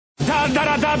da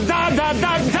da da da da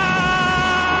da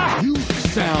da. You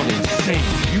sound insane.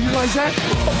 You realize that?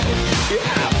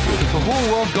 Yeah. The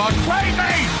whole world gone crazy.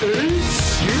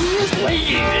 Seriously?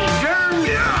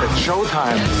 It's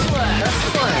showtime.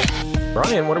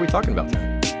 Brian, what are we talking about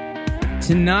tonight?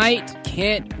 Tonight,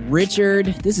 Kent, Richard,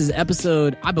 this is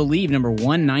episode, I believe, number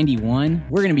 191.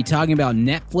 We're going to be talking about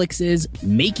Netflix's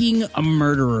Making a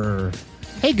Murderer.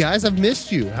 Hey guys, I've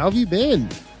missed you. How have you been?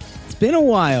 It's been a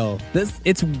while.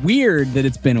 It's weird that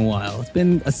it's been a while. It's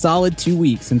been a solid 2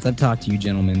 weeks since I've talked to you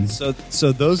gentlemen. So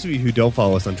those of you who don't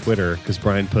follow us on Twitter, because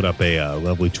Brian put up a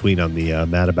lovely tweet on the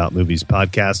Mad About Movies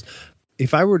podcast,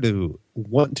 if I were to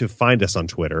want to find us on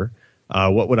Twitter,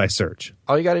 what would I search?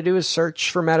 All you got to do is search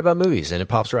for Mad About Movies, and it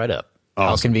pops right up. Awesome.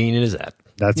 How convenient is that?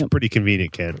 That's pretty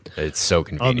convenient, Ken. It's so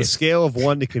convenient. On the scale of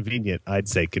 1 to convenient, I'd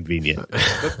say convenient.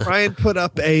 But Brian put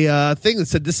up a thing that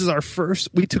said this is our first.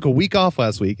 We took a week off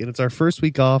last week, and it's our first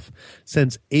week off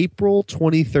since April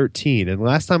 2013. And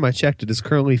last time I checked, it is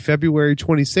currently February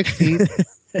 2016.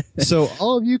 So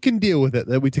all of you can deal with it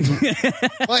that we took.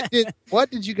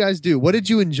 What did you guys do? What did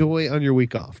you enjoy on your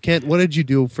week off? Kent, what did you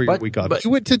do for your week off?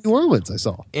 You went to New Orleans, I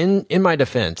saw. In my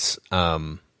defense,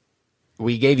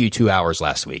 we gave you 2 hours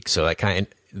last week, so that kind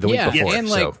of the week before. And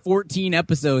like 14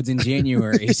 episodes in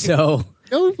January, so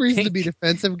no reason to be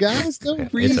defensive, guys. No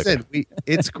reason.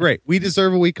 It's great. We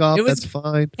deserve a week off. That's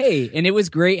fine. Hey, and it was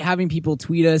great having people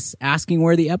tweet us asking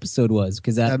where the episode was,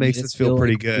 because that makes us feel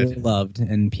pretty good. Really loved,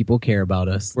 and people care about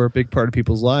us. We're a big part of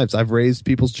people's lives. I've raised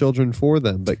people's children for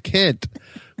them. But Kent,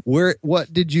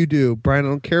 what did you do? Brian, I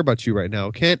don't care about you right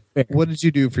now. Kent, what did you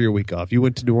do for your week off? You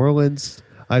went to New Orleans.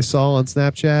 I saw on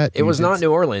Snapchat. It was not New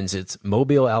Orleans. It's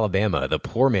Mobile, Alabama, the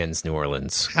poor man's New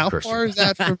Orleans. How far is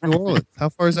that from New Orleans?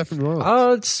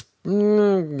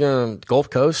 It's Gulf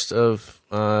Coast of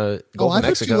Gulf of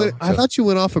Mexico. I thought you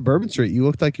went off of Bourbon Street. You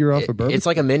looked like you were off of Bourbon. It's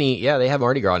like a mini. Yeah, they have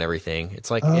Mardi Gras and everything.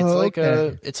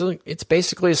 It's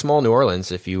basically a small New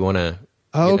Orleans if you want to.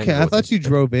 Oh, okay. I thought you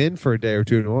drove in for a day or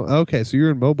two. Okay, so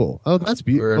you're in Mobile. Oh, that's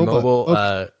beautiful.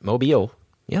 We're in Mobile.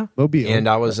 Yeah. Mobile. And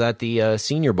I was at the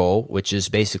Senior Bowl, which is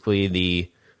basically the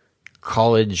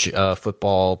college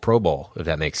football Pro Bowl, if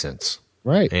that makes sense.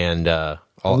 Right. And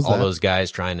all those guys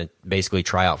trying to basically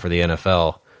try out for the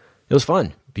NFL. It was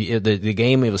fun. The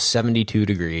game, it was 72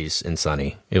 degrees and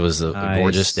sunny. It was a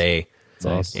gorgeous day.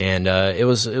 Nice. And it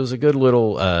was a good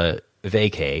little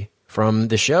vacay from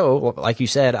the show. Like you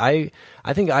said, I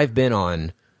think I've been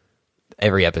on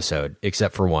every episode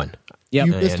except for one. Yep.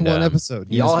 You missed one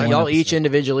episode. Y'all each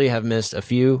individually have missed a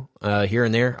few here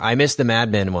and there. I missed the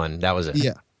Mad Men one. That was it.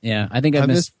 Yeah. I think I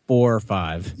missed 4 or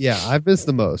 5. Yeah, I've missed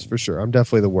the most for sure. I'm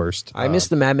definitely the worst. I missed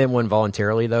the Mad Men one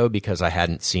voluntarily though because I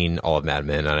hadn't seen all of Mad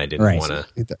Men and I didn't want to.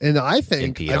 And I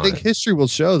think history will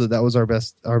show that was our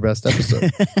best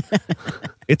episode.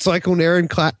 It's like when Eric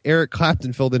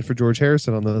Clapton filled in for George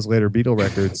Harrison on those later Beatle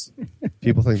records.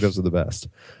 People think those are the best.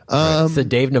 It's the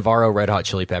Dave Navarro Red Hot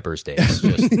Chili Peppers days.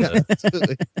 Just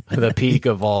the peak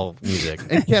of all music.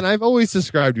 And Ken, I've always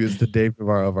described you as the Dave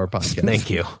Navarro of our podcast. Thank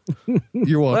you.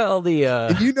 You're welcome.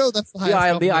 Well, that's the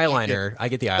highest the eyeliner. I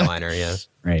get the eyeliner, yeah.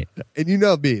 Right. And you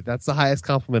know me. That's the highest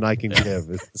compliment I can give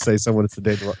is to say someone is the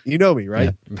Dave Navarro. You know me,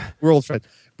 right? Yeah. We're old friends.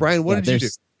 Brian, what did you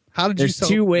do? How did There's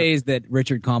 2 ways that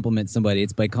Richard compliments somebody.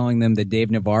 It's by calling them the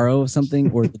Dave Navarro of something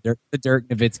or the Dirk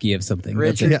Nowitzki of something.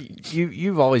 Richard,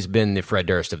 you've always been the Fred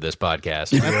Durst of this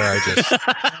podcast.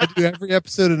 I do every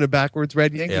episode in a backwards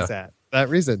Red Yankees hat. For that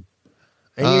reason.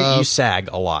 And you sag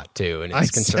a lot too, and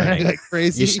it's concerning. Sag like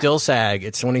crazy. You still sag.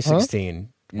 It's 2016.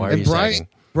 Why are you sagging?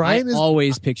 Brian I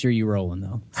always picture you rolling,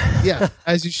 though. Yeah,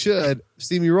 as you should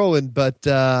see me rolling. But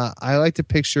I like to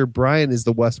picture Brian is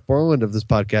the West Borland of this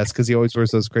podcast because he always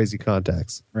wears those crazy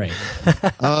contacts. Right.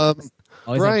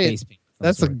 Brian,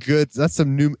 that's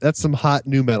some hot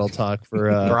new metal talk for.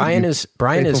 Brian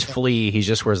is Flea. He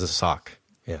just wears a sock.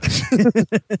 Yeah.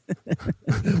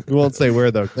 We won't say where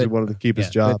though because we wanted to keep his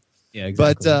job. Yeah,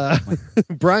 exactly.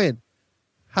 But Brian,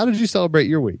 how did you celebrate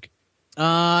your week? You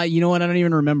know what? I don't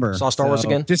even remember. Saw Star Wars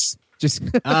again? Just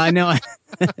no.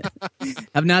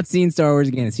 I've not seen Star Wars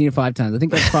again. I've seen it 5 times. I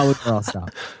think that's probably where I'll stop.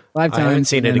 5 times. I haven't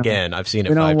seen it again. I've seen it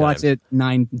 5 times. I'll watch it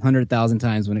 900,000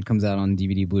 times when it comes out on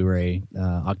DVD, Blu-ray.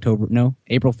 April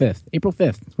 5th. April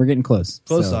 5th. We're getting close.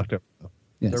 Close to October.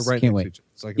 Yes, they're right can't wait.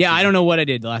 I don't know what I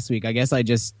did last week. I guess I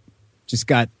just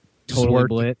got totally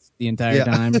blitzed the entire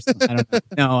time. Or something. I don't know.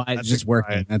 No, I just working.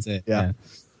 Brian. That's it. Yeah.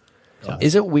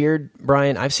 Is it weird,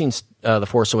 Brian? I've seen The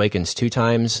Force Awakens 2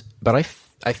 times, but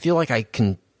I feel like I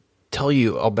can tell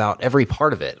you about every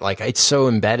part of it. Like it's so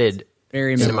embedded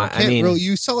Very memorable.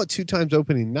 You saw it 2 times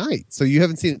opening night, so you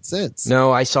haven't seen it since.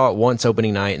 No, I saw it once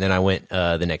opening night, and then I went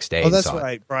the next day. Oh, that's saw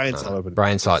right. Brian saw it.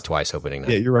 Brian saw it twice opening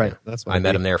night. Yeah, you're right. That's why I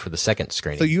met him there for the second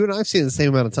screening. So you and I have seen it the same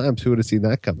amount of times. Who would have seen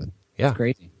that coming? Yeah, it's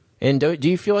crazy. And do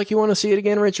you feel like you want to see it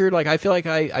again, Richard? Like I feel like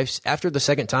I after the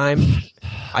second time,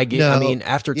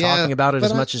 after talking about it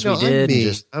as much as we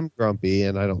did, I'm grumpy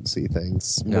and I don't see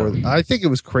things. I think it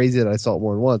was crazy that I saw it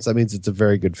more than once. That means it's a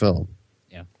very good film.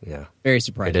 Yeah, very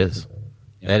surprising. It is.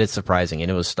 Yeah. That is surprising, and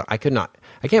it was. I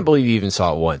can't believe you even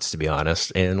saw it once, to be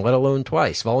honest, and let alone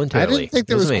twice voluntarily. I didn't think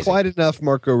there was quite enough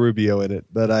Marco Rubio in it,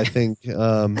 but I think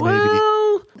maybe.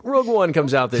 Rogue One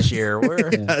comes out this year.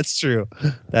 That's true.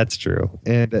 That's true.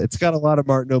 And it's got a lot of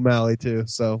Martin O'Malley, too,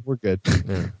 so we're good.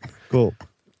 Yeah. Cool.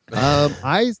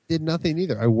 I did nothing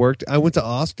either. I went to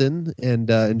Austin and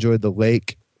enjoyed the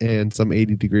lake and some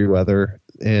 80-degree weather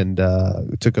and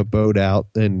took a boat out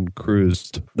and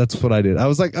cruised. That's what I did. I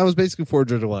was basically Ford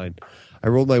Georgia Line. I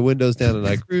rolled my windows down and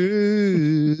I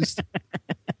cruised.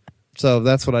 So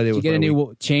that's what I did. Did you get a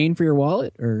new chain for your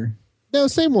wallet? Or no,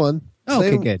 same one. Oh,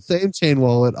 okay, good. Same chain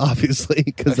wallet, obviously,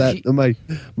 because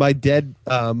my dead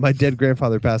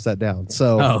grandfather passed that down.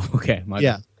 So okay,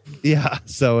 yeah.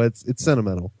 So it's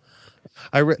sentimental.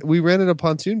 We rented a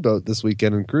pontoon boat this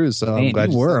weekend and cruised. So I'm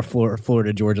glad you were a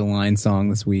Florida Georgia Line song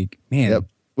this week, man. Yep.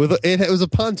 It was a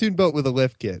pontoon boat with a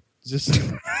lift kit. Just.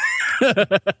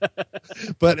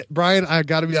 But Brian, I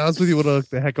got to be honest with you, it would have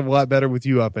looked a heck of a lot better with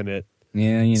you up in it.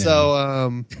 Yeah, you know.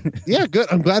 So, yeah, good.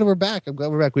 I'm glad we're back. We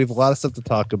have a lot of stuff to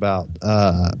talk about.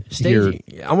 Here.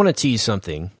 I want to tease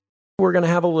something. We're going to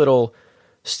have a little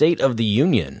State of the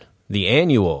Union, the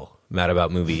annual Mad About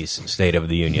Movies State of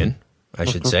the Union, I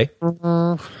should say.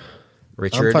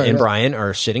 Richard and Brian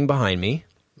are sitting behind me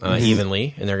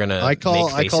evenly, and they're going to make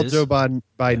faces. I call Joe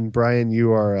Biden. Brian,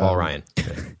 you are Paul Ryan.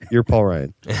 You're Paul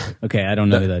Ryan. Okay, I don't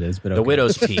know who that is, but okay. The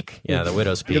Widow's Peak. Yeah, the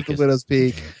Widow's Peak. The Widow's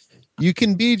Peak. You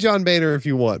can be John Boehner if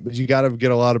you want, but you got to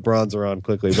get a lot of bronzer on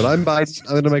quickly. But I'm Biden.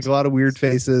 I'm going to make a lot of weird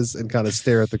faces and kind of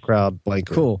stare at the crowd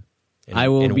blankly. Cool. I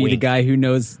will be the guy who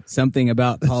knows something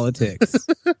about politics.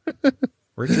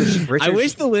 Richard. I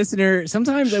wish the listener.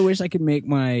 Sometimes I wish I could make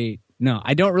my. No,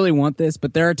 I don't really want this,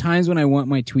 but there are times when I want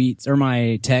my tweets or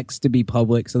my text to be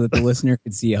public so that the listener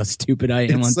could see how stupid I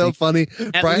am. It's so funny.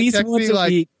 At least once a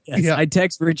week, I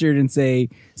text Richard and say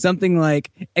something like,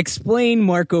 "Explain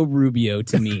Marco Rubio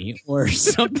to me," or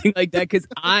something like that, because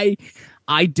I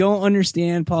don't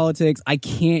understand politics. I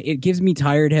can't. It gives me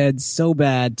tired head so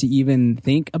bad to even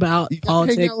think about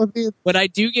politics, but I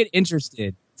do get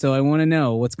interested. So I want to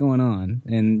know what's going on,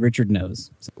 and Richard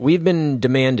knows. It's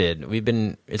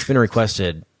been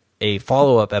requested a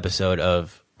follow-up episode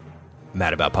of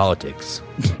Mad About Politics.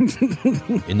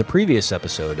 In the previous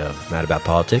episode of Mad About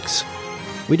Politics,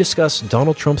 we discussed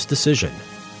Donald Trump's decision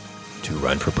to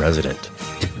run for president.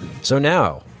 So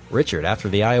now, Richard, after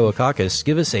the Iowa caucus,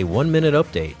 give us a 1-minute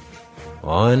update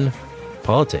on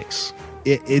politics.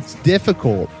 It's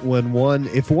difficult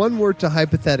if one were to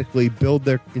hypothetically build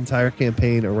their entire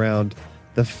campaign around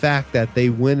the fact that they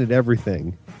win at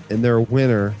everything and they're a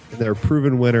winner and they're a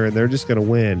proven winner and they're just going to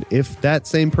win. If that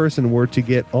same person were to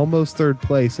get almost third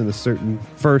place in a certain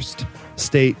first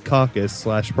state caucus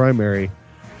 / primary,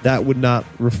 that would not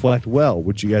reflect well.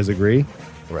 Would you guys agree?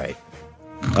 Right.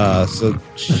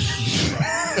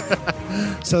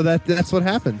 So that's what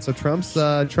happened. So Trump's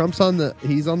on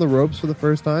the ropes for the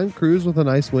first time. Cruz with a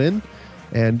nice win,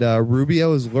 and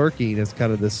Rubio is lurking as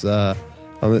kind of this on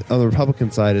the Republican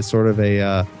side is sort of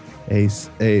a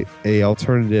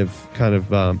alternative kind of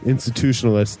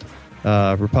institutionalist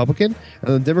Republican. And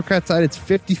on the Democrat side, it's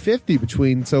 50-50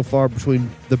 between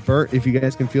the burn. If you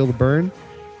guys can feel the burn,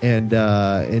 and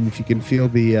if you can feel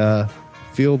the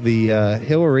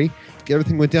Hillary.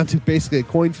 Everything went down to basically a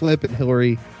coin flip, and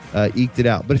Hillary eked it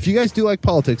out. But if you guys do like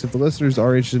politics, if the listeners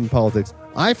are interested in politics,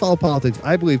 I follow politics.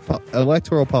 I believe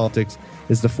electoral politics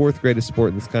is the 4th greatest sport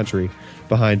in this country,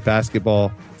 behind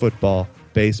basketball, football,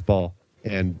 baseball,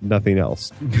 and nothing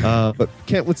else. But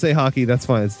Kent would say hockey. That's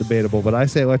fine. It's debatable. But I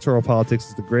say electoral politics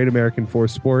is the great American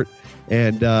force sport,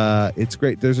 and it's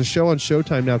great. There's a show on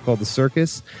Showtime now called The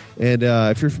Circus, and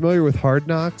if you're familiar with Hard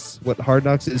Knocks, what Hard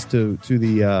Knocks is to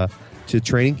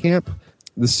training camp,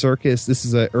 The Circus, this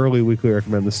is an early weekly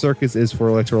recommend. The Circus is for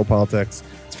electoral politics.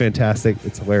 It's fantastic.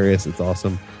 It's hilarious. It's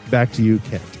awesome. Back to you,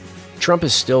 Kent. Trump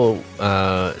is still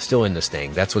in this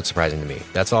thing. That's what's surprising to me.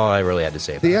 That's all I really had to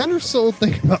say about the undersold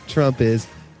thing about Trump is,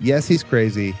 yes, he's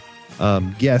crazy.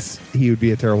 Yes, he would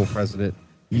be a terrible president.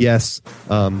 Yes,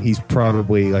 he's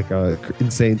probably like a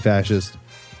insane fascist.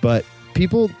 But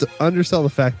people undersell the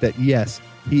fact that, yes,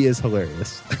 he is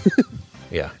hilarious.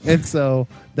 Yeah. And so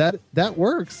that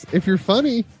works. If you're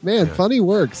funny, man, funny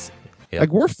works. Yep. Like,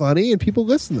 we're funny and people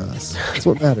listen to us. That's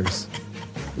what matters.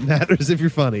 It matters if you're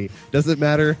funny. Doesn't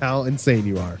matter how insane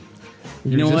you are.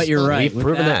 You know what? You're right. We've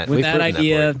proven that. With We've that proven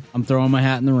idea, that for I'm throwing my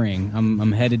hat in the ring.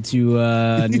 I'm headed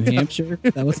to New Hampshire.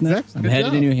 That was next. I'm Good headed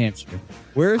job. to New Hampshire.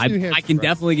 Where's New Hampshire? I can from?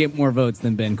 definitely get more votes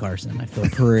than Ben Carson. I feel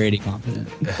pretty confident.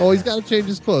 Oh, he's got to change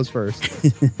his clothes first.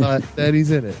 But then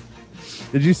he's in it.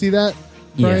 Did you see that,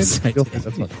 Brian? Yes, I did.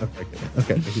 That's fine. Okay, good.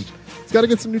 Okay. He's got to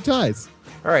get some new ties.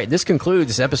 All right, this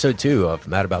concludes episode 2 of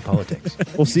Mad About Politics.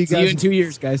 We'll see you See guys you in 2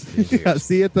 years, guys. Yeah,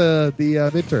 see you at the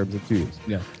midterms in 2 years.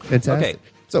 Yeah. Fantastic. Okay.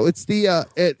 So it's the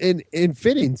in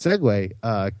fitting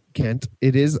segue, Kent.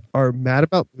 It is our Mad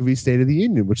About Movie State of the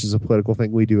Union, which is a political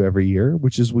thing we do every year,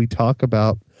 which is we talk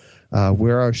about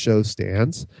where our show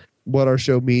stands, what our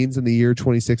show means in the year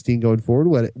 2016 going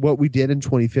forward, what we did in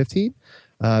 2015,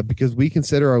 because we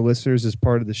consider our listeners as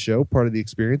part of the show, part of the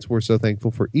experience. We're so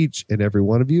thankful for each and every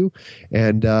one of you,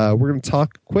 and we're going to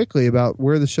talk quickly about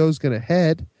where the show's going to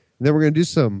head, and then we're going to do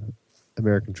some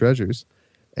American Treasures.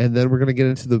 And then we're going to get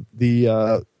into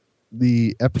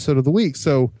the episode of the week.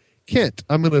 So, Kent,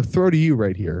 I'm going to throw to you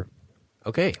right here.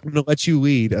 Okay. I'm going to let you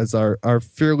lead as our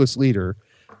fearless leader.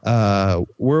 Where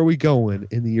are we going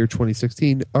in the year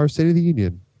 2016? Our State of the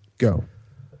Union. Go.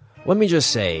 Let me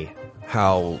just say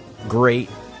how great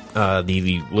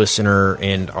the listener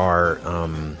and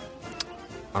our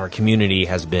community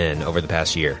has been over the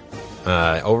past year.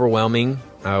 Overwhelming.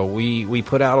 We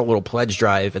put out a little pledge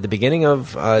drive at the beginning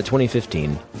of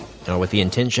 2015 with the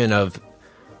intention of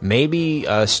maybe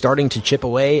starting to chip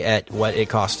away at what it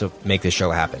costs to make this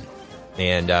show happen.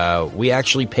 And we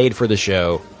actually paid for the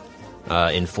show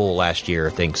in full last year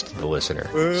thanks to the listener.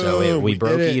 So we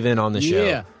broke even on the show.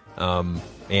 Yeah.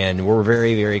 And we're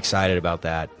very, very excited about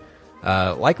that.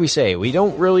 Like we say, we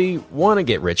don't really want to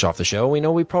get rich off the show. We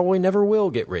know we probably never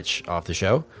will get rich off the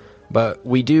show. But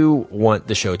we do want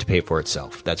the show to pay for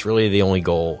itself. That's really the only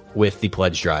goal with the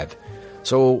pledge drive.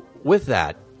 So with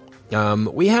that,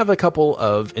 we have a couple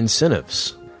of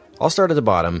incentives. I'll start at the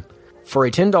bottom. For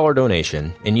a $10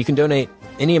 donation, and you can donate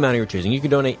any amount of your choosing. You can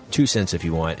donate 2 cents if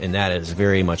you want, and that is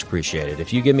very much appreciated.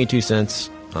 If you give me 2 cents,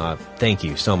 thank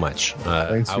you so much.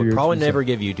 I would probably never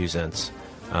give you 2 cents,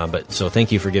 but so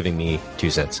thank you for giving me 2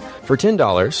 cents. For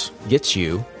 $10 gets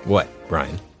you what,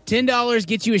 Brian? $10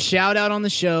 gets you a shout out on the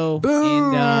show.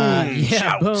 Boom! And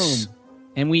Shouts. boom.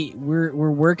 And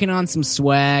we're working on some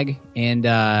swag, and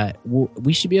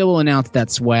we should be able to announce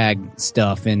that swag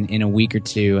stuff in a week or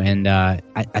two. And I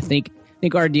think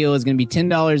our deal is going to be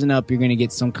 $10 and up. You're going to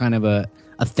get some kind of a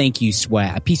thank you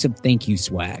swag, a piece of thank you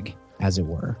swag, as it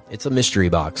were. It's a mystery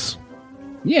box.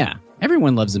 Yeah,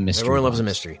 everyone loves a mystery. Everyone loves a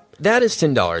mystery. That is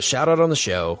 $10. Shout out on the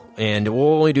show, and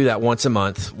we'll only do that once a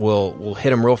month. We'll hit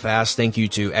them real fast. Thank you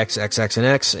to XXX and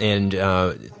X,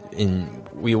 and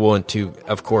we want to,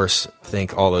 of course,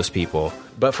 thank all those people.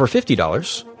 But for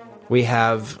 $50, we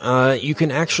have you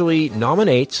can actually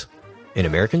nominate an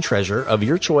American treasure of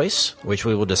your choice, which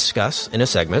we will discuss in a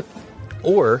segment,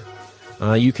 or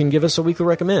you can give us a weekly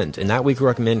recommend, and that weekly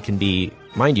recommend can be,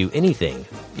 mind you, anything.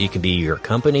 It can be your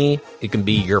company, it can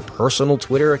be your personal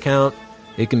Twitter account,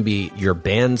 it can be your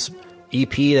band's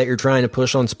EP that you're trying to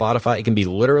push on Spotify. It can be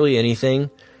literally anything,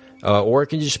 or it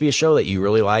can just be a show that you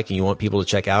really like and you want people to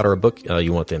check out, or a book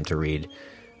you want them to read.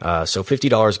 So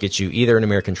 $50 gets you either an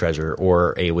American treasure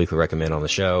or a weekly recommend on the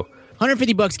show.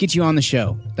 $150 gets you on the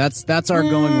show. That's our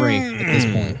going rate at this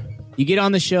point. You get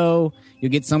on the show,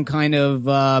 you'll get some kind of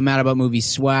Mad About Movies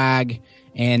swag,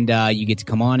 and you get to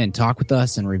come on and talk with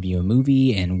us and review a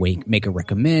movie and make a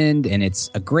recommend, and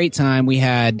it's a great time. We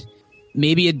had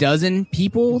maybe a dozen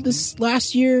people this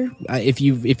last year. If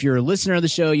you're a listener of the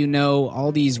show, you know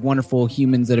all these wonderful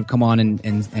humans that have come on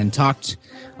and talked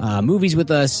movies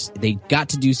with us. They got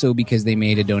to do so because they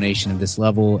made a donation of this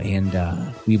level, and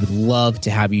we would love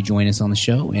to have you join us on the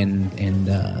show. And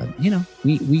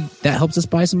we that helps us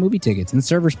buy some movie tickets and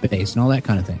server space and all that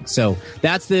kind of thing. So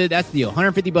that's the deal.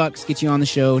 $150 gets you on the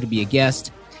show to be a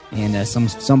guest and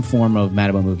some form of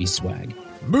Mad About Movies swag.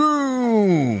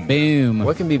 Boom! Boom.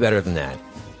 What can be better than that?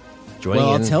 Joining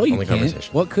Well, I'll in tell you, on the Kent,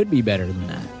 conversation. what could be better than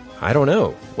that? I don't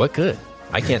know. What could?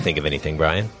 I can't think of anything,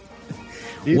 Brian.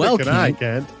 Neither Well, can I,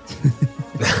 Kent.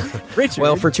 Kent. Richard.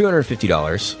 Well, for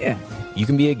 $250, yeah. you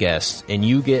can be a guest, and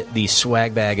you get the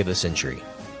swag bag of the century.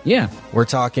 Yeah. We're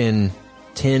talking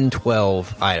 10,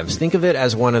 12 items. Think of it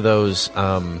as one of those,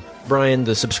 Brian,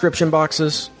 the subscription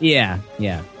boxes. Yeah.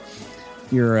 Yeah.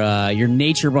 Your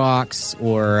nature box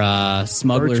or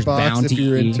Smuggler's Birch box, Bounty. if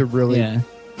you're into really, Yeah.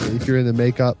 if you're into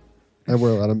makeup, I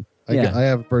wear a lot of. I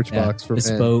have a Birch box for men.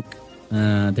 bespoke.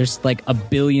 There's like a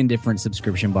billion different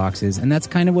subscription boxes, and that's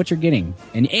kind of what you're getting.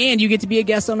 And you get to be a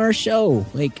guest on our show.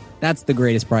 Like, that's the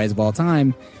greatest prize of all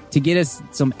time. To get us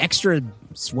some extra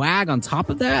swag on top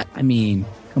of that, I mean,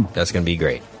 come on. That's going to be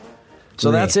great. So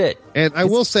that's it. And I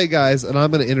will say, guys, and I'm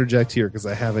going to interject here because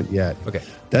I haven't yet. Okay.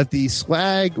 That the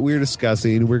swag we're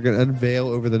discussing, we're going to unveil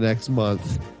over the next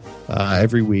month.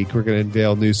 Every week, we're going to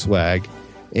unveil new swag.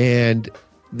 And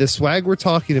the swag we're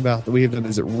talking about that we have done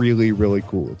is really, really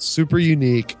cool. It's super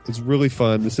unique. It's really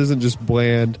fun. This isn't just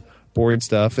bland, boring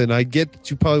stuff. And I get that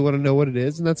you probably want to know what it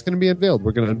is, and that's going to be unveiled.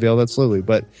 We're going to unveil that slowly.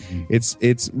 But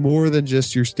it's more than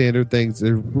just your standard things.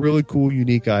 They're really cool,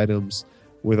 unique items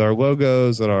with our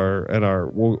logos and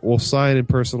we'll sign and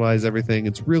personalize everything.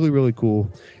 It's really, really cool.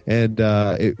 And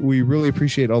we really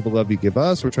appreciate all the love you give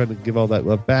us. We're trying to give all that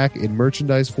love back in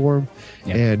merchandise form.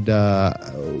 Yep.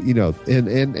 And,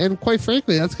 and quite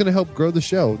frankly, that's going to help grow the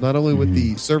show, not only with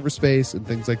the server space and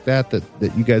things like that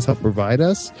you guys help provide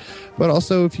us, but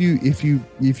also if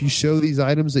you show these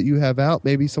items that you have out,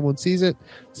 maybe someone sees it,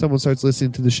 someone starts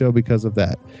listening to the show because of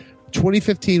that.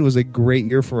 2015 was a great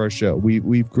year for our show.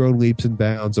 We've grown leaps and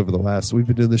bounds over the last. We've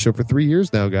been doing the show for 3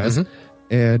 years now, guys,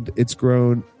 and it's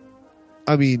grown.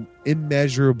 I mean,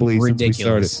 immeasurably ridiculous. Since we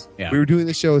started. Yeah. We were doing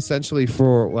the show essentially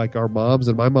for like our moms,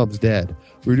 and my mom's dead.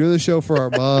 We were doing the show for our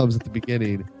moms at the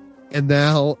beginning, and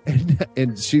now,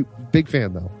 and she big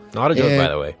fan though. Not a joke, by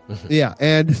the way. Yeah,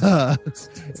 and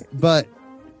but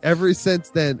ever since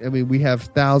then, I mean, we have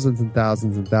thousands and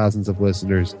thousands and thousands of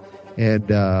listeners. And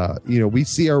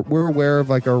we're aware of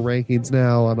like our rankings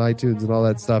now on iTunes and all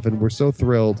that stuff, and we're so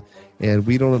thrilled. And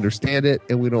we don't understand it,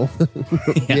 and we don't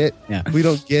get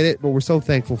it, but we're so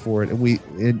thankful for it.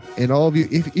 And all of you,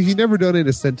 if you never donate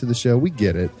a cent to the show, we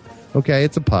get it. Okay,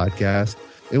 it's a podcast,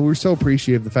 and we're so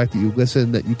appreciative of the fact that you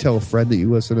listen, that you tell a friend that you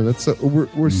listen, and that's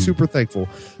we're super thankful.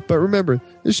 But remember,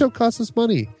 this show costs us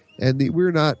money. And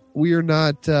we're not making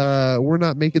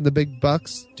the big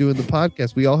bucks doing the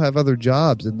podcast. We all have other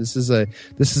jobs, and this is a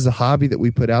hobby that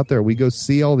we put out there. We go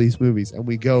see all these movies, and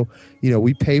we go,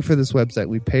 we pay for this website,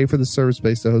 we pay for the server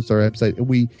space to host our website, and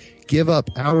we give up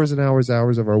hours and hours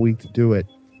of our week to do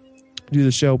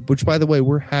the show. Which, by the way,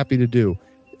 we're happy to do.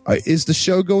 Is the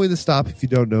show going to stop if you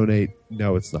don't donate?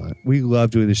 No, it's not. We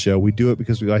love doing the show. We do it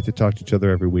because we like to talk to each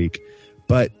other every week,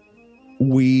 but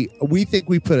we think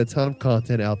we put a ton of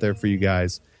content out there for you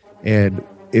guys, and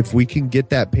if we can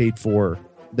get that paid for,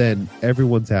 then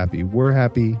everyone's happy. We're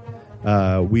happy.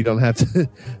 We don't have to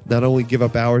not only give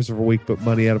up hours of a week, but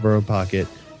money out of our own pocket,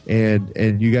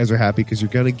 and you guys are happy because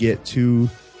you're going to get two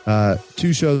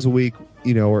shows a week,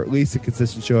 or at least a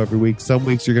consistent show every week. Some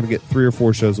weeks you're going to get 3 or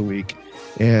 4 shows a week,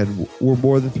 and we're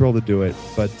more than thrilled to do it.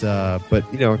 But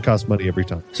it costs money every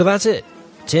time. So that's it.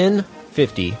 10,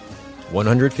 50,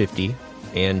 150.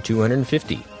 And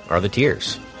 250 are the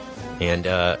tiers, and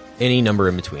any number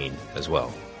in between as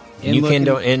well. And you can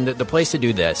and the place to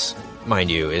do this,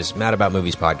 mind you, is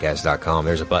madaboutmoviespodcast.com.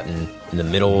 There's a button in the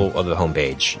middle of the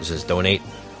homepage. It says donate,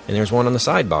 and there's one on the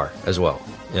sidebar as well.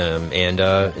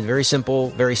 It's very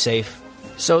simple, very safe.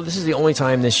 So this is the only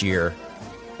time this year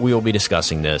we will be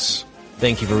discussing this.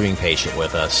 Thank you for being patient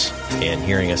with us and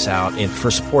hearing us out and for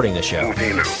supporting the show.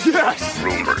 Yes!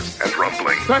 Rumors and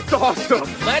rumbling. That's awesome!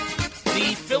 Let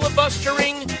the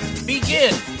filibustering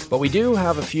begin. But we do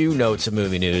have a few notes of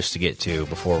movie news to get to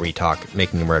before we talk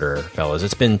Making a Murderer, fellas.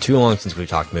 It's been too long since we've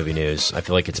talked movie news. I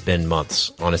feel like it's been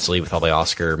months, honestly, with all the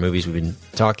Oscar movies we've been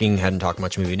talking. Hadn't talked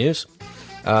much movie news.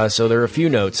 So there are a few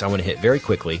notes I want to hit very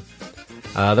quickly.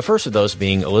 The first of those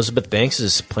being Elizabeth Banks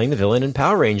is playing the villain in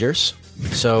Power Rangers.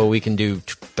 So we can do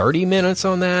 30 minutes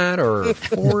on that, or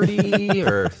 40,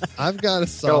 or I've got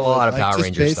a lot of Power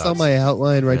Rangers based on my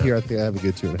outline right here. I think I have a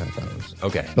good 2.5 hours.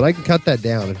 Okay, but I can cut that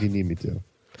down if you need me to.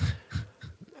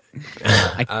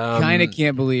 I kind of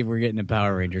can't believe we're getting a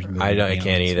Power Rangers movie. I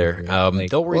can't either. They'll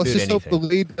reboot let's just hope the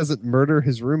lead doesn't murder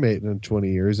his roommate in 20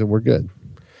 years, and we're good.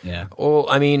 Yeah. Well,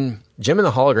 I mean, Jim and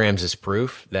the Holograms is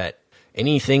proof that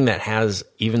anything that has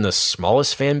even the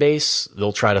smallest fan base,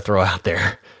 they'll try to throw out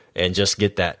there and just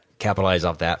capitalize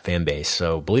off that fan base.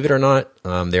 So believe it or not,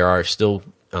 there are still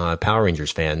Power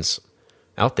Rangers fans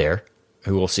out there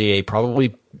who will see a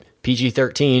probably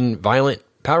PG-13 violent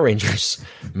Power Rangers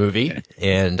movie.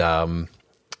 And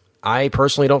I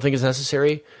personally don't think it's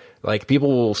necessary. Like, people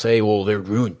will say, well, they're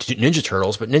ruined Ninja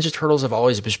Turtles, but Ninja Turtles have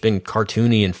always just been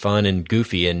cartoony and fun and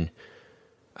goofy. And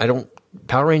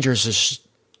Power Rangers just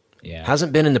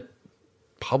hasn't been in the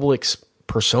public's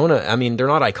persona. I mean, they're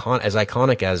not as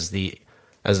iconic as the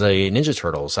Ninja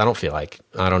Turtles. I don't feel like.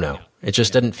 I don't know. It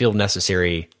just didn't feel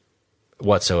necessary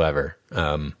whatsoever,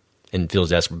 and feels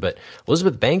desperate. But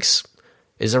Elizabeth Banks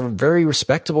is a very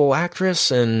respectable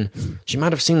actress, and she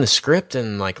might have seen the script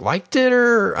and liked it,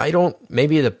 or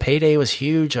maybe the payday was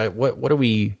huge. What do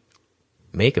we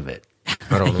make of it?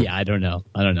 I don't know. Yeah, I don't know.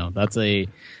 That's a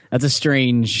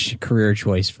strange career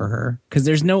choice for her, because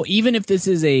there's no, even if it's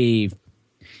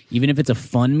a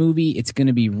fun movie, it's going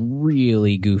to be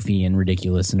really goofy and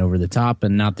ridiculous and over the top.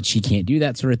 And not that she can't do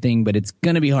that sort of thing, but it's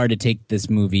going to be hard to take this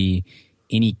movie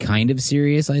any kind of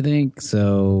serious, I think.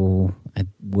 So I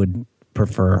would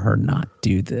prefer her not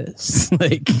do this.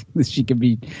 She could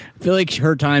be, I feel like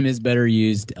her time is better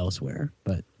used elsewhere,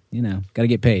 but got to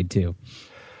get paid too.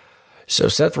 So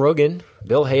Seth Rogen,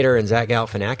 Bill Hader, and Zach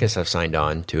Galifianakis have signed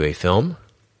on to a film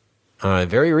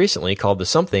very recently called The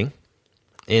Something.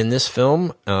 And this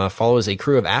film follows a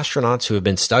crew of astronauts who have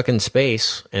been stuck in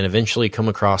space and eventually come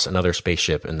across another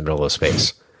spaceship in the middle of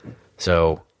space.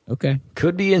 So,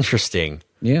 could be interesting.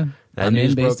 Yeah, that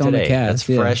news broke based on today. the cast.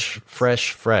 That's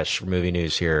fresh movie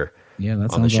news here. Yeah,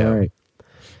 that on the sounds show. all right.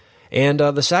 And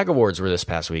the SAG Awards were this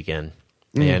past weekend,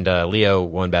 and Leo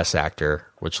won Best Actor,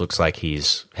 which looks like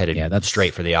he's headed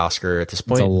straight for the Oscar at this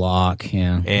point. It's a lock,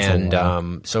 yeah.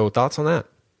 And so, thoughts on that?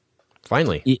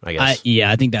 Finally, I guess.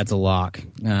 I think that's a lock.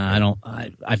 I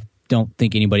don't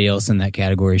think anybody else in that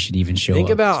category should even show up. Think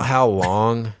about how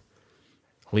long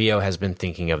Leo has been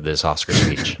thinking of this Oscar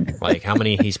speech. How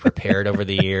many he's prepared over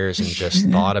the years and just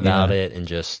thought about it, and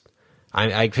just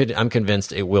I'm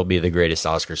convinced it will be the greatest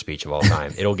Oscar speech of all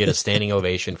time. It'll get a standing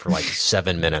ovation for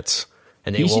 7 minutes,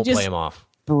 and they won't play him off.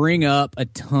 Bring up a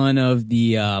ton of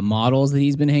the models that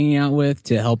he's been hanging out with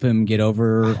to help him get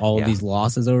over all of these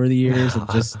losses over the years, and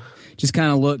just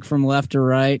kind of look from left to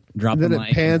right, drop the mic. Then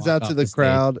it pans out to the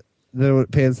crowd. Then when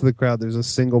it pans to the crowd, there's a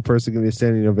single person giving a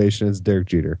standing ovation. It's Derek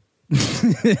Jeter.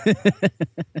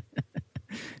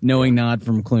 Knowing nod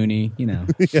from Clooney,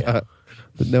 Yeah.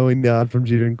 The knowing nod from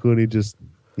Jeter and Clooney,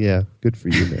 good for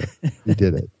you, man. You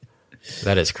did it.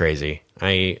 That is crazy.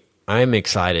 I'm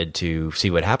excited to see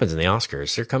what happens in the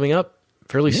Oscars. They're coming up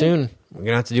fairly soon. We're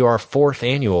going to have to do our 4th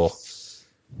annual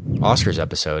Oscars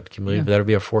episode. Can you believe that'll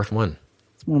be our 4th one?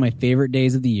 It's one of my favorite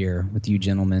days of the year with you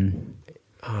gentlemen.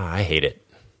 I hate it.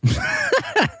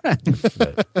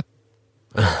 but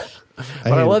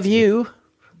I love you.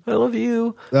 I love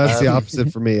you. That's the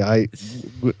opposite for me. I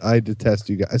detest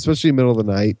you guys, especially in the middle of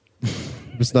the night.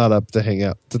 I'm just not up to hang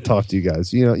out, to talk to you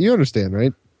guys. You understand,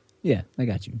 right? Yeah, I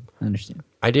got you. I understand.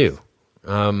 I do.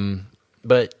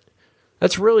 But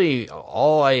that's really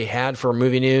all I had for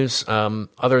movie news,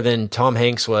 other than Tom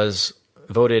Hanks was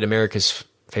voted America's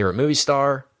favorite movie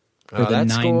star. For the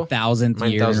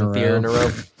 9,000th year in a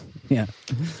row. Yeah.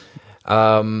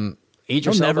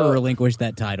 Idris He'll never Elba, relinquish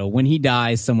that title. When he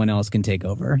dies, someone else can take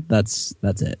over. That's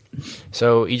it.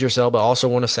 So Idris Elba also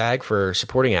won a SAG for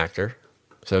supporting actor.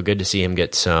 So good to see him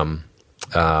get some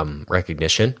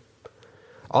recognition.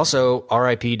 Also,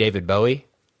 R.I.P. David Bowie.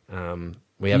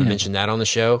 We haven't mentioned that on the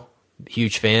show.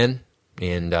 Huge fan,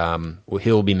 and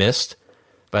he'll be missed.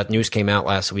 But news came out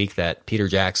last week that Peter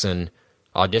Jackson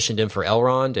auditioned him for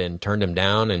Elrond and turned him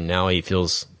down, and now he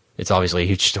feels it's obviously a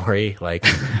huge story.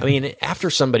 After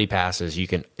somebody passes,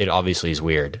 it obviously is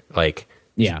weird. It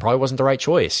probably wasn't the right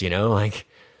choice, and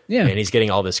he's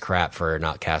getting all this crap for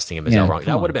not casting him as Elrond.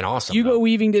 That would have been awesome. Hugo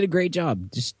Weaving did a great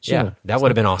job. Just chill. That would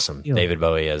have been awesome. David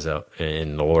Bowie as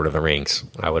in The Lord of the Rings.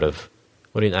 I would have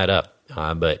putting that up.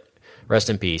 But rest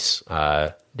in peace,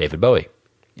 David Bowie.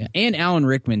 Yeah, and Alan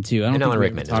Rickman too. I don't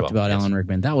think we talked about Alan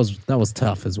Rickman. That was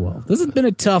tough as well. This has been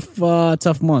a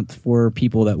tough month for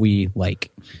people that we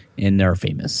like and they're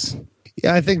famous.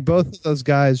 Yeah, I think both of those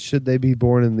guys, should they be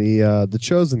born in the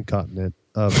chosen continent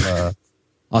of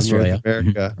Australia, North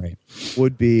America, right,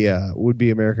 would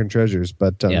be American treasures.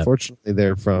 But unfortunately,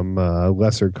 they're from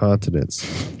lesser continents,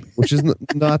 which is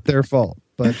not their fault.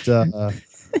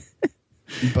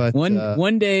 But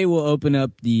one day we'll open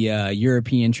up the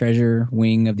European treasure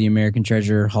wing of the American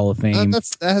Treasure Hall of Fame.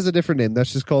 That has a different name.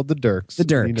 That's just called the Dirks. The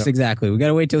Dirks, exactly. We got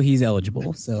to wait till he's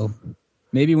eligible. So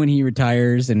maybe when he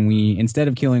retires and we, instead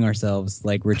of killing ourselves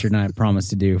like Richard and I promised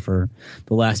to do for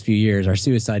the last few years, our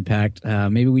suicide pact,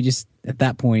 maybe we just at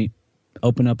that point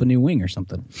open up a new wing or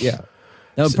something. Yeah,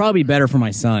 that would probably be better for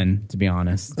my son, to be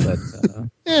honest.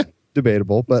 But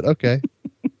debatable, but okay.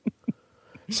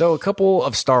 So a couple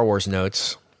of Star Wars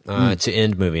notes to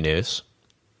end movie news.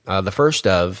 The first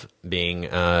of being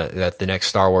that the next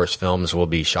Star Wars films will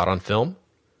be shot on film.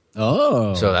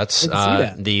 Oh. So that's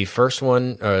the first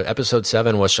one. Episode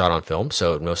 7 was shot on film,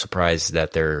 so no surprise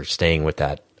that they're staying with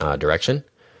that direction.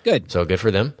 Good. So good for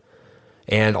them.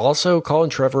 And also, Colin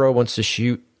Trevorrow wants to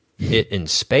shoot it in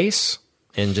space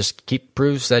and just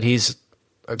proves that he's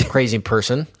a crazy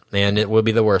person. and it will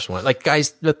be the worst one. Like,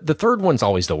 guys, the third one's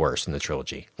always the worst in the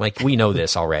trilogy. Like, we know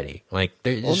this already. Like,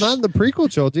 well, not in the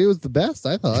prequel trilogy. It was the best,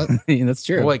 I thought. That's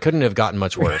true. Well, it couldn't have gotten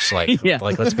much worse. Like,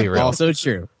 like, let's be real. Also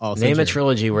true. Name a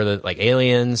trilogy where the like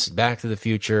Aliens, Back to the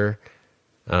Future.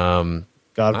 I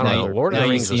don't know. Lord of the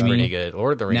Rings was pretty good.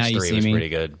 Lord of the Rings 3 was pretty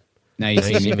good. Now you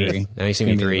see me 3. Now you see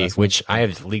me 3, which I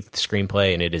have leaked the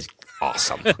screenplay, and it is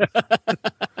awesome.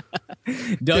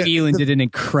 Doug Elin did an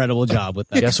incredible job with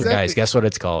that. Guess what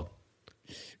it's called?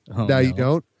 You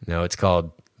don't? No, it's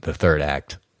called The Third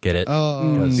Act. Get it?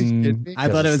 Oh, I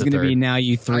thought it was going to be Now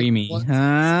You 3 Me.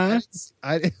 Huh?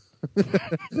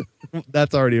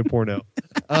 That's already a porno.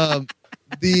 I'm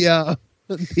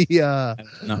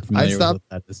not familiar with what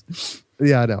that is.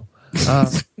 Yeah, I know.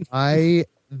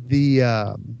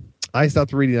 I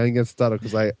stopped reading. I didn't get started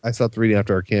because I stopped reading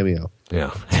after our cameo.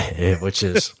 Yeah, which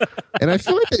is, and I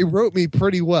feel like they wrote me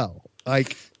pretty well.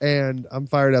 Like, and I'm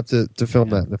fired up to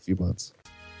film that in a few months.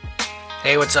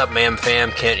 Hey, what's up, ma'am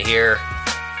fam? Kent here.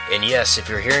 And yes, if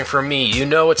you're hearing from me, you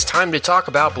know it's time to talk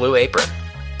about Blue Apron.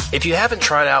 If you haven't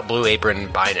tried out Blue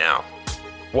Apron by now,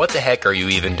 what the heck are you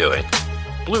even doing?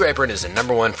 Blue Apron is the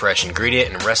 #1 fresh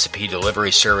ingredient and recipe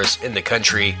delivery service in the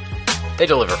country. They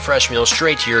deliver fresh meals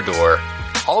straight to your door.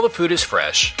 All the food is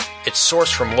fresh, it's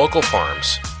sourced from local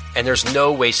farms, and there's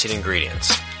no wasted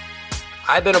ingredients.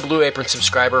 I've been a Blue Apron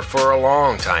subscriber for a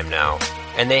long time now,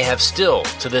 and they have still,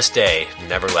 to this day,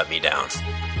 never let me down.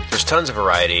 There's tons of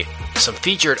variety. Some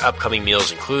featured upcoming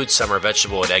meals include summer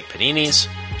vegetable and egg paninis,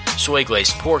 soy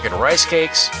glazed pork and rice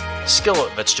cakes,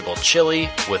 skillet vegetable chili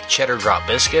with cheddar drop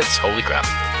biscuits, holy crap,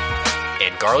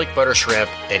 and garlic butter shrimp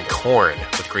and corn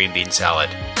with green bean salad.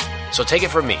 So take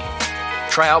it from me.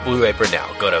 Try out Blue Apron now.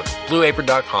 Go to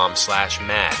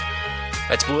blueapron.com/mad.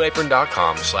 That's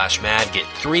blueapron.com/mad. Get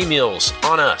 3 meals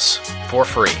on us for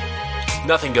free.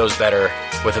 Nothing goes better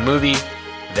with a movie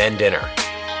than dinner.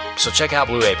 So check out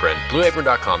Blue Apron.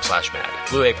 blueapron.com/mad.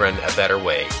 Blue Apron, a better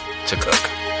way to cook.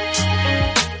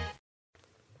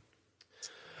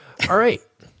 All right.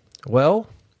 Well,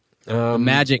 the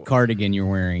magic cardigan you're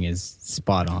wearing is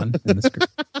spot on in the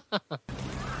script.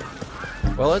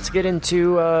 Well, let's get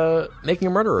into Making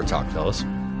a Murderer talk, fellas.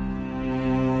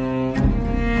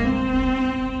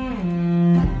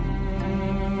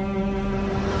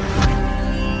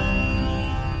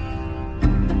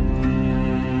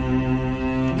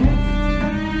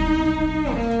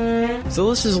 So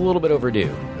this is a little bit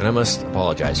overdue, and I must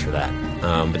apologize for that.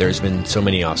 But there's been so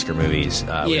many Oscar movies.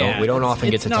 We don't often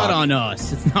get to talk. It's not on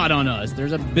us. It's not on us.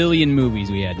 There's a billion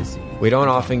movies we had to see. We don't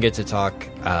often get to talk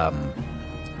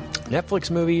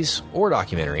Netflix movies or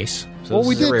documentaries. So well,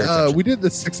 we did the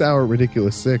 6-hour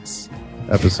Ridiculous 6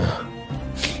 episode.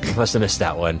 I must have missed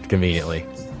that one conveniently.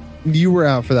 You were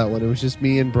out for that one. It was just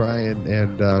me and Brian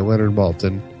and Leonard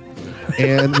Maltin,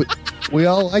 and we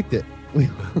all liked it.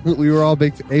 We were all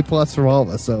big A+ from all of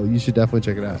us, so you should definitely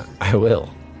check it out. I will.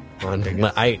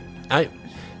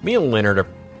 Me and Leonard are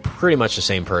pretty much the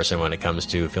same person when it comes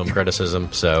to film criticism,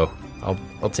 so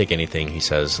I'll take anything he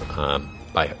says to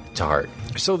heart.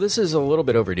 So this is a little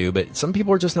bit overdue, but some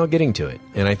people are just now getting to it,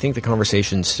 and I think the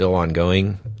conversation's still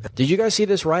ongoing. Did you guys see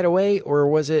this right away, or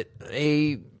was it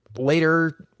a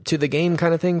later to the game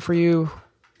kind of thing for you?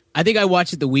 I think I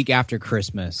watched it the week after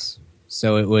Christmas,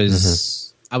 so it was.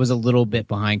 I was a little bit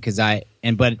behind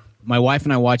but my wife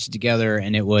and I watched it together,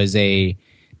 and it was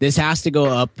this has to go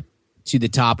up to the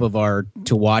top of our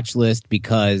to watch list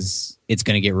because it's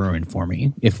going to get ruined for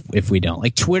me if we don't.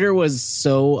 Like, Twitter was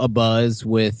so abuzz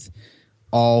with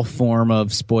all form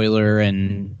of spoiler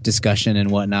and discussion and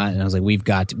whatnot, and I was like, we've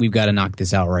got to knock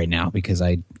this out right now because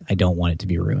I don't want it to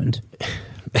be ruined.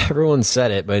 Everyone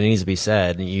said it, but it needs to be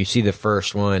said. You see the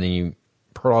first one, and you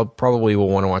probably will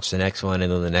want to watch the next one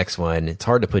and then the next one. It's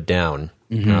hard to put down.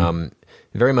 Mm-hmm.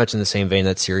 Very much in the same vein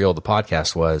that Serial, the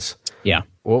podcast, was. Yeah.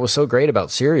 What was so great about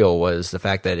Serial was the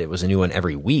fact that it was a new one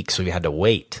every week, so you had to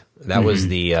wait. That was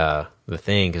the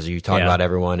thing, because you talk about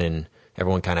everyone, and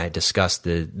everyone kind of discussed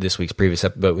this week's previous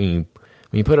episode. But when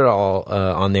you put it all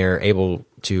on there, able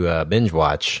to binge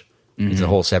watch, it's a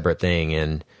whole separate thing.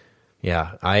 And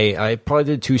yeah, I probably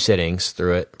did 2 sittings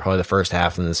through it, probably the first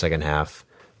half and the second half.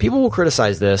 People will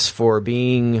criticize this for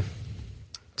being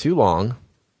too long,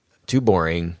 too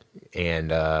boring,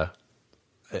 and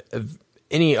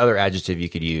any other adjective you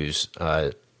could use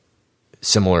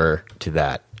similar to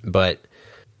that. But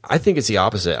I think it's the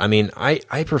opposite. I mean,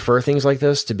 I prefer things like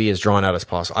this to be as drawn out as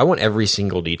possible. I want every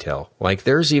single detail. Like,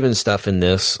 there's even stuff in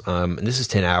this, and this is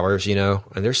 10 hours, and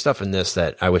there's stuff in this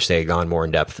that I wish they had gone more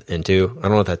in depth into. I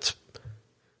don't know if that's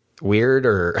weird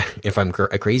or if I'm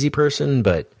a crazy person,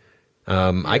 but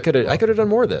I could have done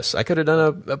more of this. I could have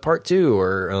done a part 2,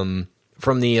 or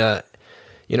from the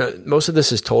most of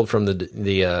this is told from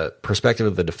the perspective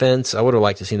of the defense. I would have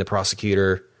liked to see the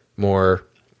prosecutor more,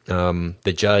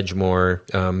 the judge more.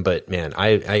 But man,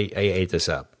 I ate this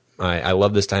up. I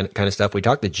love this kind of stuff. We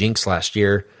talked the Jinx last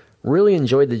year. Really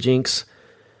enjoyed the Jinx.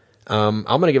 I'm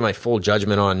going to give my full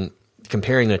judgment on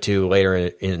comparing the two later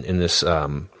in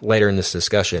this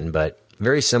discussion. But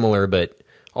very similar, but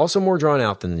also more drawn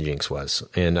out than the Jinx was,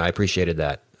 and I appreciated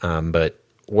that. But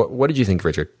what did you think,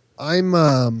 Richard? I'm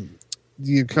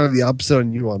kind of the opposite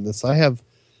on you on this. I have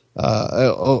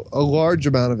a large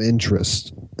amount of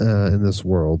interest in this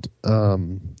world,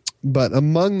 but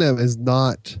among them is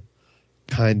not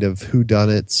kind of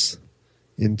whodunits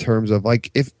in terms of like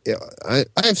if I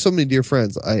have so many dear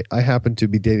friends. I happen to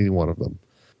be dating one of them.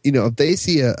 If they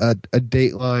see a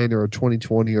Dateline or a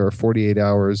 2020 or a 48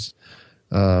 Hours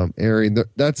airing,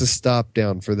 that's a stop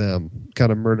down for them,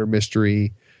 kind of murder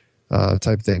mystery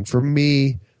type thing. For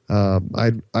me,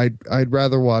 I'd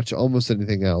rather watch almost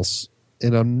anything else,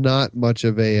 and I'm not much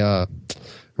of a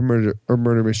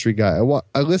murder mystery guy.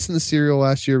 I listened to Serial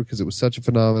last year because it was such a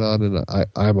phenomenon, and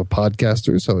I'm a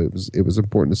podcaster, so it was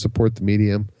important to support the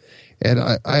medium. And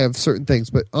I have certain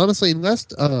things, but honestly,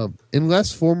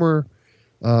 unless former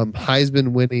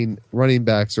Heisman winning running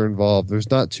backs are involved,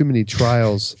 there's not too many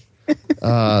trials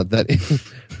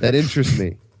that interest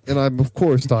me. And I'm of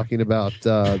course talking about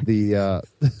the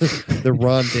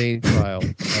Ron Dane trial.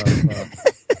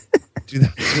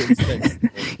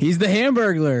 He's the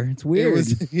Hamburglar. It's weird.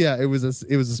 It was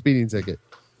a speeding ticket,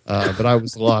 but I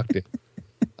was locked in.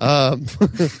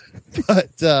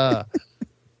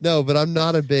 But I'm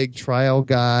not a big trial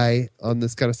guy on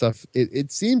this kind of stuff.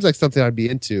 It seems like something I'd be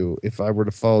into if I were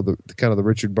to follow the kind of the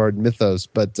Richard Barton mythos,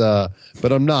 but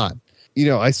I'm not.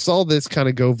 I saw this kind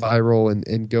of go viral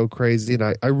and go crazy, and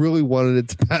I really wanted it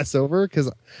to pass over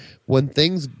because when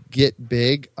things get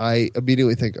big, I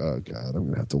immediately think, oh, God, I'm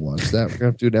going to have to watch that. We're going to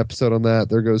have to do an episode on that.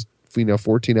 There goes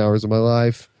 14 hours of my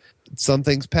life. Some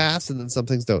things pass, and then some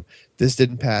things don't. This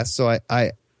didn't pass, so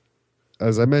I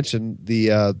as I mentioned,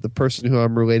 the person who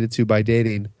I'm related to by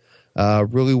dating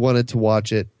really wanted to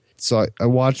watch it, so I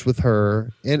watched with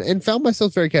her and found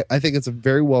myself I think it's a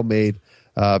very well made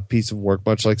piece of work,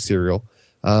 much like Serial.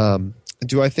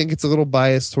 Do I think it's a little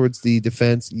biased towards the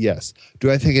defense? Yes.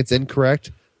 Do I think it's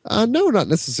incorrect? No, not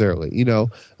necessarily.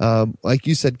 Like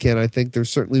you said, Ken, I think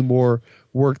there's certainly more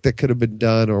work that could have been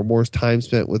done or more time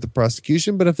spent with the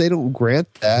prosecution. But if they don't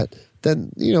grant that,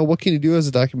 then, what can you do as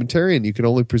a documentarian? You can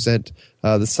only present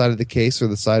the side of the case or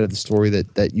the side of the story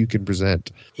that you can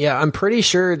present. Yeah, I'm pretty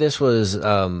sure this was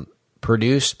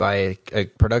produced by a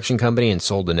production company and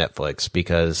sold to Netflix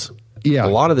because a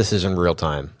lot of this is in real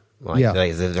time.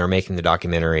 They're making the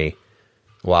documentary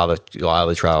while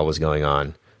the trial was going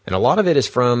on. And a lot of it is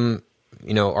from,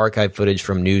 archive footage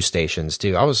from news stations,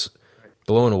 too. I was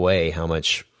blown away how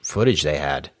much footage they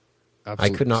had.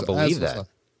 Absolutely. I could not believe that.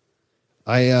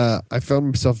 I found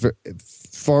myself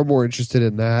far more interested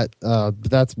in that, but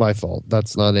that's my fault.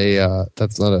 That's not a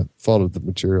fault of the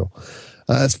material.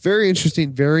 It's very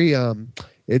interesting. Very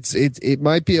it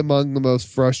might be among the most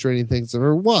frustrating things I've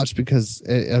ever watched because,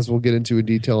 as we'll get into in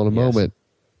detail in a moment,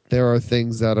 there are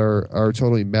things that are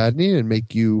totally maddening and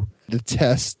make you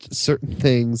detest certain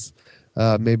things,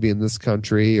 maybe in this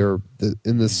country or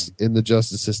in the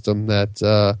justice system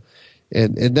that.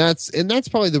 And that's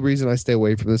probably the reason I stay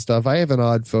away from this stuff. I have an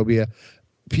odd phobia.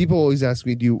 People always ask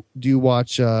me, do you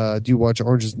watch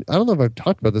Orange? I don't know if I've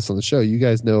talked about this on the show. You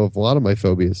guys know of a lot of my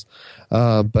phobias,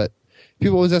 but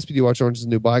people always ask me, do you watch Orange Is the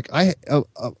New Black?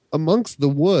 Amongst the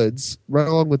Woods, right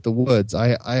along with the Woods,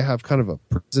 I have kind of a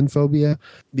prison phobia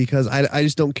because I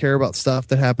just don't care about stuff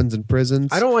that happens in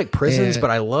prisons. I don't like prisons, but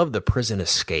I love the prison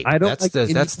escape. I don't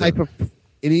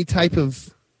any type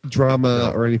of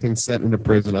drama or anything set in a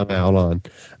prison I'm out on,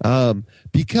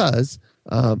 because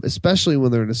especially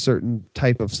when they're in a certain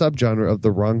type of subgenre of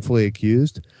the wrongfully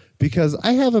accused, because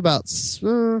I have about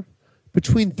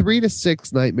between 3 to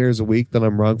 6 nightmares a week that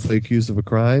I'm wrongfully accused of a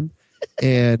crime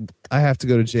and I have to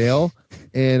go to jail,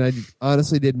 and I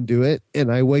honestly didn't do it,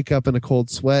 and I wake up in a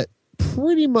cold sweat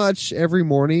pretty much every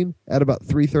morning at about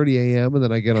 3:30 a.m. and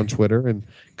then I get on Twitter and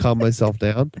calm myself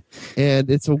down, and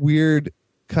it's a weird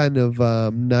kind of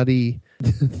nutty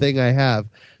thing I have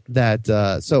that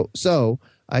so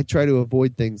I try to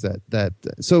avoid things that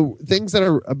things that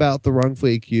are about the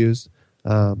wrongfully accused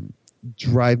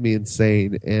drive me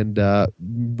insane, and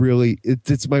really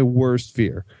it's my worst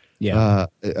fear,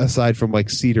 aside from like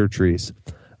cedar trees.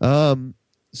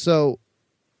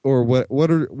 Or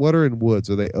what are in woods?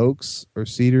 Are they oaks or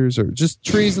cedars or just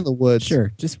trees in the woods?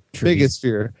 Sure, just trees. Biggest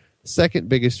fear. second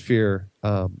biggest fear,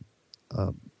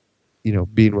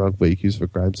 being wrongfully accused of a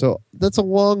crime. So that's a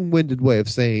long-winded way of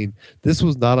saying this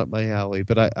was not up my alley,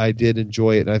 but I did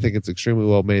enjoy it, and I think it's extremely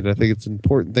well made, and I think it's an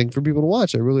important thing for people to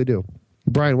watch. I really do.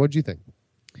 Brian, what do you think?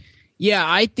 Yeah,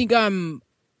 I think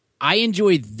I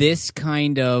enjoy this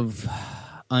kind of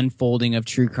unfolding of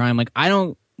true crime. Like,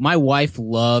 my wife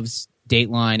loves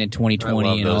Dateline and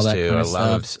 2020 and all that kind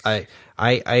of stuff.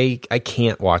 I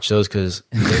can't watch those because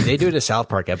they do a South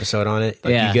Park episode on it.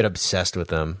 Like, you get obsessed with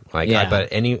them.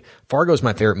 Fargo's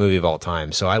my favorite movie of all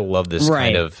time, so I love this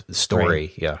kind of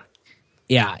story. Right.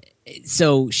 Yeah.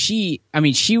 So she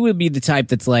would be the type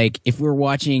that's like, if we're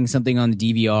watching something on the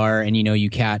DVR and you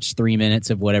catch 3 minutes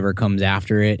of whatever comes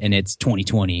after it and it's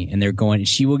 2020 and they're going,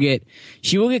 she will get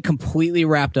completely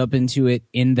wrapped up into it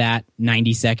in that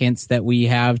 90 seconds that we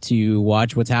have to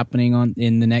watch what's happening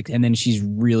in the next, and then she's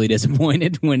really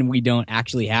disappointed when we don't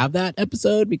actually have that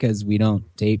episode because we don't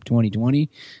tape 2020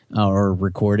 or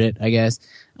record it, I guess.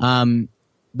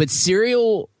 But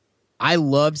Serial, I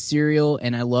love Serial,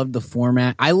 and I love the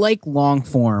format. I like long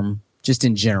form just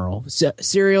in general.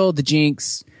 Serial, The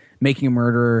Jinx, Making a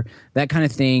Murderer, that kind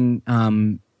of thing.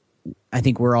 I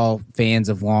think we're all fans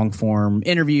of long form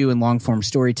interview and long form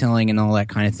storytelling and all that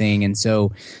kind of thing. And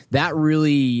so that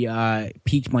really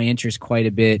piqued my interest quite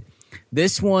a bit.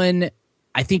 This one,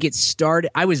 I think it started,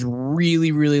 I was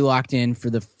really, really locked in for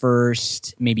the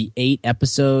first maybe 8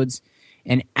 episodes.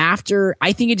 And after,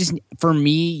 I think it just, for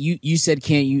me, you said,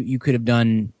 Kent, you could have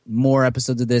done more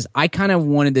episodes of this. I kind of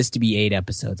wanted this to be 8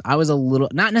 episodes. I was a little,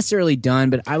 not necessarily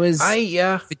done, but I was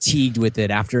fatigued with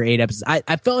it after 8 episodes.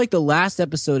 I felt like the last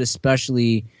episode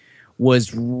especially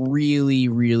was really,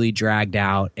 really dragged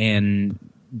out. And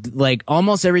like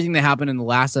almost everything that happened in the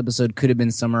last episode could have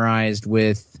been summarized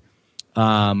with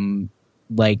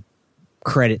like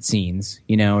credit scenes,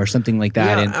 or something like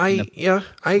that. I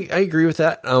agree with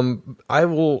that. I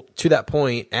will, to that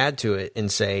point, add to it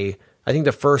and say I think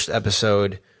the first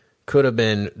episode could have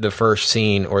been the first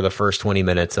scene or the first 20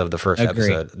 minutes of the first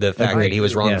episode. The fact that he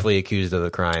was wrongfully accused of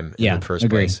the crime in the first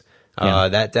place.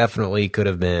 That definitely could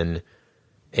have been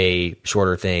a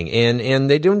shorter thing.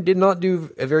 And they did not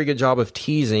do a very good job of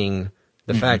teasing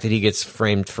the fact that he gets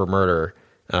framed for murder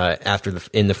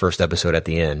in the first episode at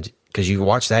the end. Because you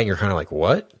watch that and you're kind of like,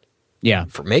 what? Yeah.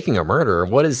 For making a murder,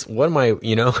 what am I,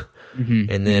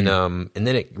 And then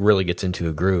it really gets into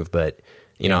a groove. But,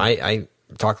 I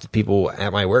talked to people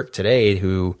at my work today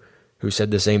who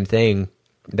said the same thing,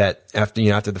 that after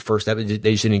the first episode,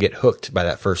 they just didn't get hooked by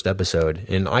that first episode.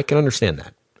 And I can understand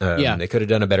that. They could have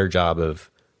done a better job of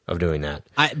doing that.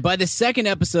 By the second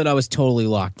episode, I was totally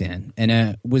locked in. And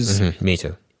it was... Me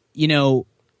too.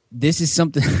 This is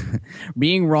something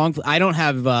being wrong. I don't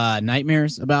have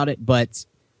nightmares about it, but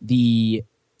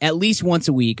at least once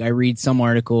a week I read some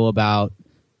article about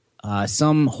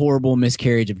some horrible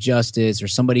miscarriage of justice or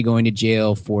somebody going to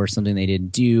jail for something they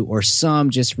didn't do, or some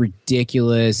just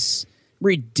ridiculous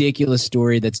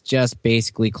story that's just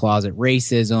basically closet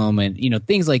racism and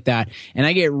things like that. And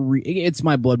I get it's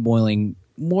my blood boiling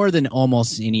more than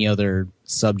almost any other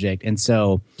subject. And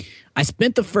so I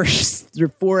spent the first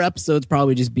 4 episodes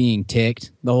probably just being ticked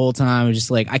the whole time. I was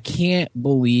just like, I can't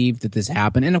believe that this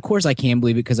happened. And of course I can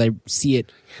believe it because I see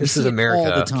it. This is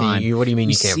America all the time. What do you mean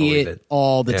you can't believe it?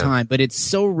 All the time. But it's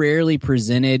so rarely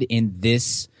presented in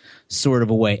this sort of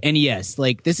a way. And yes,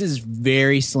 like this is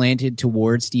very slanted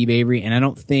towards Steve Avery. And I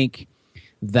don't think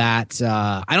that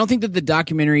the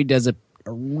documentary does a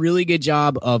really good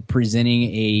job of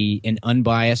presenting an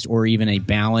unbiased or even a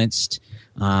balanced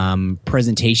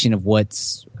presentation of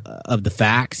of the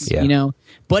facts,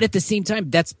 but at the same time,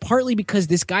 that's partly because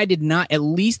this guy did not, at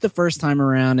least the first time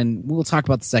around, and we'll talk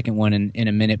about the second one in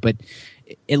a minute, but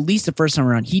at least the first time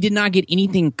around, he did not get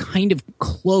anything kind of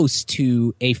close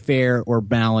to a fair or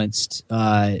balanced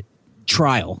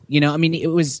trial.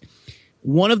 It was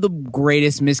one of the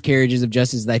greatest miscarriages of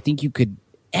justice that I think you could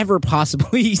ever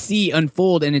possibly see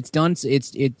unfold, and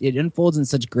it unfolds in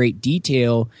such great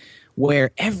detail,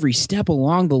 where every step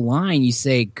along the line you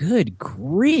say, good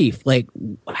grief, like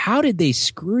how did they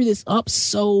screw this up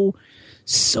so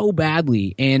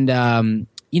badly? And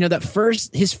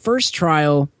his first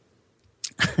trial,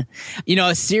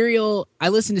 Serial, I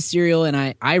listened to Serial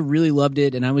and I really loved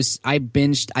it, and I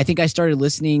binged. I think I started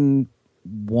listening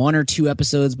 1 or 2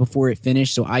 episodes before it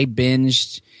finished, so I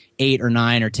binged 8 or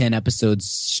 9 or 10 episodes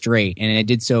straight, and I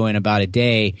did so in about a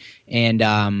day. And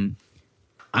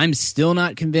I'm still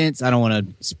not convinced. I don't want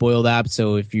to spoil that.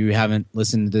 So if you haven't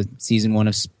listened to season 1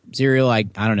 of Serial, I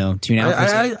don't know, tune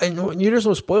out. There's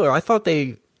no spoiler. I thought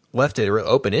they left it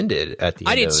open ended at the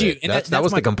end. I did too. And that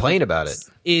was the complaint about it.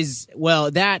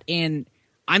 That, and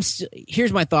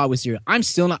here's my thought with Serial.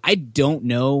 I don't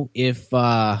know if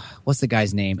what's the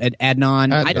guy's name?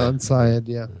 Adnan. Adnan Syed,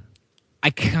 yeah. I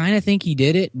kind of think he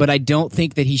did it, but I don't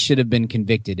think that he should have been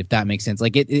convicted, if that makes sense.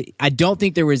 Like I don't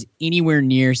think there was anywhere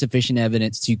near sufficient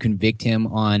evidence to convict him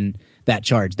on that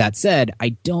charge. That said, I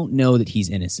don't know that he's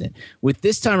innocent. With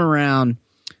this time around,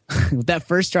 with that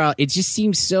first trial, it just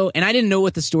seems so, and I didn't know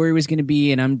what the story was going to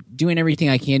be, and I'm doing everything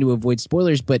I can to avoid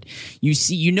spoilers, but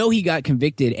you know he got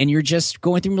convicted, and you're just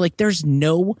going through like, there's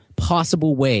no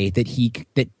possible way that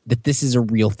that this is a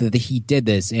real that he did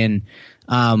this. And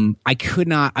I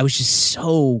was just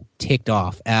so ticked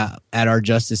off at our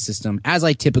justice system, as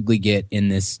I typically get in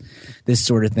this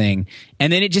sort of thing.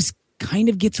 And then it just kind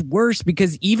of gets worse,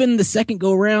 because even the second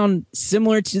go around,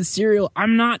 similar to the Serial,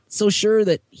 I'm not so sure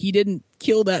that he didn't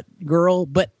kill that girl.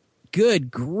 But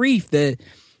good grief, the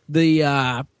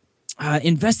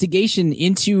investigation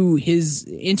into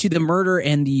the murder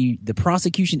and the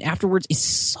prosecution afterwards is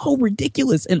so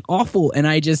ridiculous and awful. And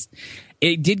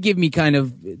it did give me kind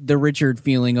of the Richard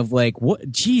feeling of like,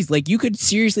 what, geez, like you could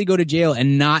seriously go to jail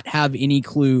and not have any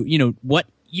clue, what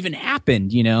even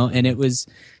happened, and it was,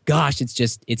 gosh,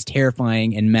 it's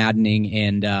terrifying and maddening.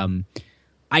 And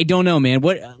I don't know, man.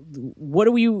 What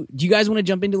do you guys want to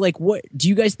jump into? Like, what do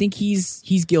you guys think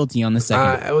he's guilty on the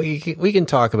second? We can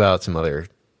talk about some other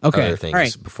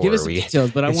things before give us we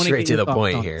details, but I want to get to the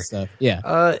point here. Stuff. Yeah.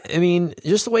 I mean,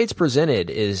 just the way it's presented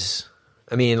is,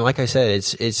 I mean, like I said,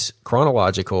 it's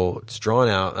chronological. It's drawn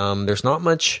out. There's not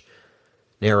much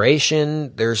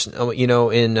narration. There's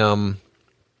in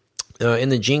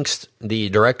the Jinx, the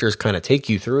directors kind of take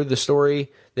you through the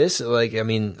story. This, I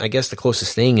guess the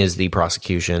closest thing is the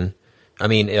prosecution. I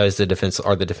mean, is the defense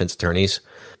attorneys.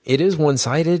 It is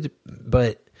one-sided,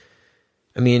 but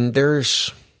I mean,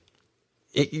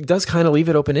 it does kind of leave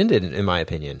it open-ended, in my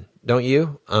opinion, don't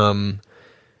you?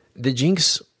 The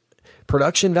Jinx,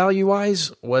 production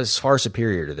value-wise, was far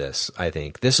superior to this. I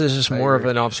think this is just more of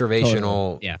an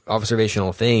observational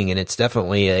thing, and it's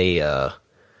definitely a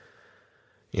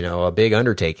big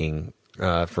undertaking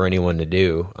for anyone to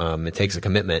do. It takes a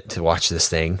commitment to watch this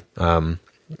thing,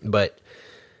 but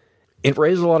it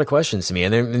raises a lot of questions to me.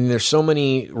 And there's so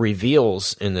many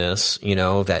reveals in this,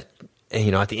 that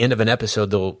at the end of an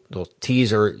episode they'll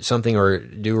tease or something or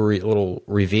do a little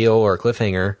reveal or a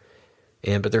cliffhanger,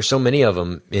 but there's so many of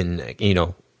them in.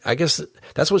 I guess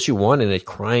that's what you want in a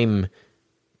crime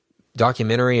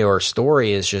documentary or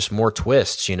story, is just more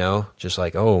twists. Just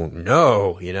like, oh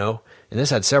no, And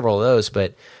this had several of those,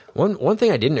 but one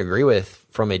thing I didn't agree with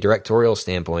from a directorial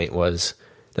standpoint was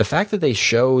the fact that they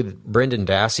showed Brendan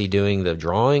Dassey doing the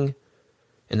drawing,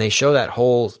 and they show that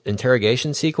whole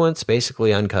interrogation sequence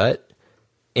basically uncut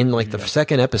in the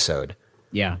second episode.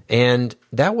 Yeah. And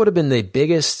that would have been the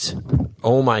biggest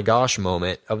oh my gosh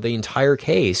moment of the entire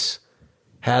case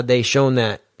had they shown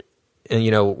that.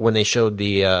 And when they showed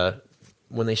the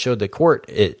court,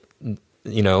 it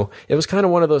was kind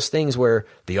of one of those things where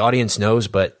the audience knows,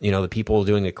 but the people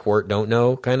doing the court don't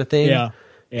know, kind of thing. Yeah.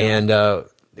 And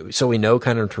so we know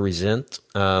kind of to resent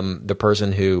the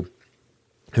person who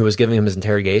was giving him his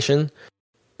interrogation.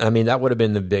 I mean, that would have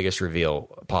been the biggest reveal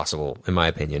possible, in my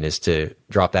opinion, is to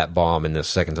drop that bomb in the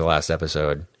second to last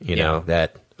episode.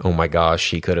 That, oh my gosh,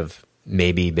 he could have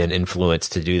maybe been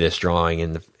influenced to do this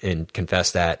drawing and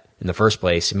confess that in the first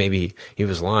place. Maybe he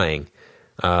was lying.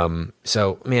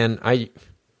 So man, I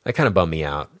kind of bummed me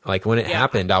out. Like when it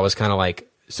happened, I was kind of like,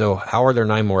 so how are there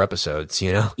 9 more episodes,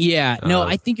 Yeah, no,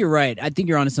 I think you're right. I think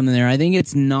you're onto something there. I think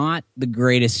it's not the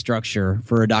greatest structure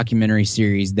for a documentary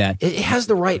series that it has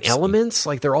the right elements,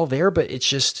 like they're all there, but it's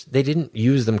just, they didn't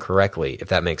use them correctly, if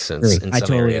that makes sense in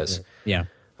some areas. Agree. Yeah.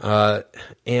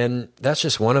 And that's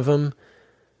just one of them.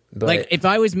 But like if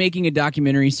I was making a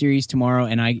documentary series tomorrow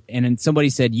and somebody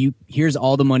said, here's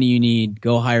all the money you need,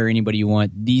 go hire anybody you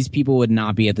want, these people would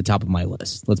not be at the top of my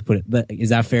list. Let's put it. Is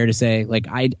that fair to say? Like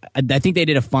I think they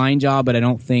did a fine job, but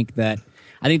I think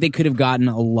they could have gotten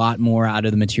a lot more out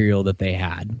of the material that they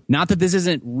had. Not that this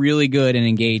isn't really good and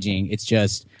engaging. It's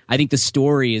just, I think the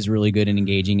story is really good and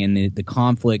engaging, and the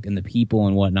conflict and the people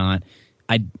and whatnot.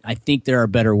 I think there are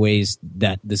better ways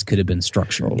that this could have been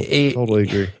structural. Totally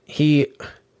agree.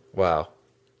 Wow.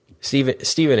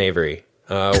 Stephen Avery.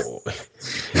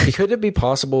 Could it be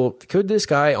possible? Could this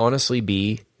guy honestly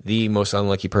be the most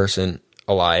unlucky person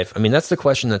alive? I mean, that's the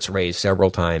question that's raised several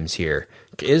times here.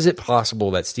 Is it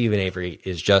possible that Stephen Avery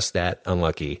is just that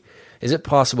unlucky? Is it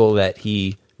possible that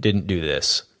he didn't do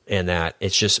this and that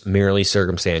it's just merely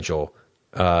circumstantial,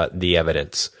 the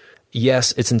evidence?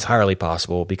 Yes, it's entirely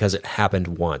possible because it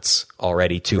happened once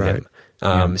already to him.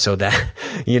 So that,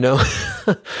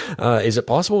 is it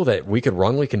possible that we could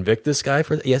wrongly convict this guy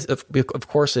for? Yes, of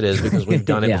course it is, because we've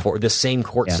done it before. The same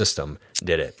court system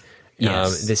did it.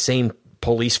 Yes. The same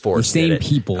police force, the same did it.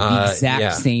 people, the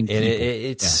exact same people. And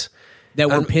it's that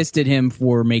were pissed at him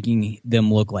for making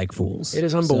them look like fools. It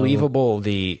is unbelievable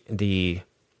the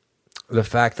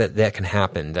fact that can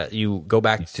happen, that you go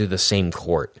back to the same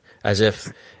court, as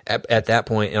if at that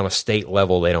point on a state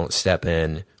level they don't step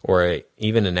in, or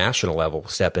even a national level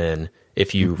step in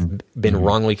if you've been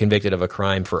wrongly convicted of a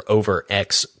crime for over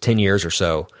X 10 years or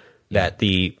so, that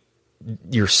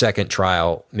your second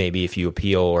trial, maybe if you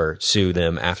appeal or sue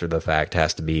them after the fact,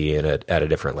 has to be at a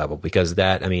different level, because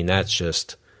that's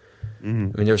just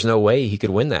there's no way he could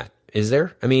win that, is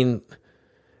there? I mean,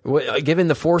 given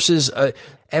the forces,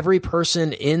 every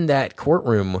person in that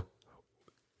courtroom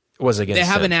was against him.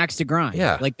 They have an axe to grind.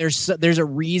 Yeah. Like there's a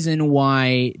reason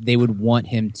why they would want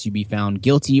him to be found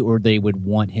guilty, or they would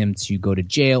want him to go to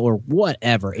jail, or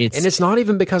whatever. And it's not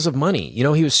even because of money. He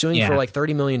was suing for like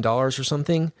 $30 million or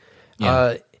something.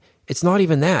 Yeah. It's not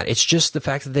even that. It's just the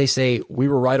fact that they say, we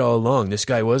were right all along. This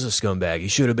guy was a scumbag. He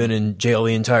should have been in jail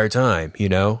the entire time,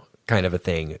 kind of a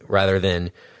thing, rather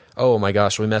than, oh my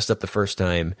gosh, we messed up the first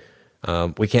time.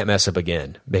 We can't mess up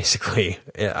again, basically.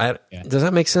 Does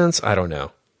that make sense? I don't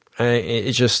know.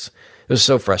 It was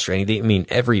so frustrating.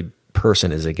 Every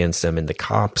person is against them, and the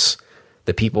cops,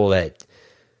 the people that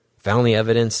found the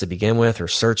evidence to begin with or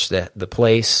searched the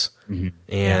place,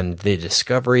 and the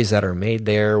discoveries that are made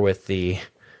there with the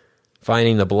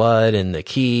finding the blood and the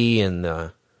key and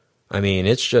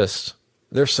it's just,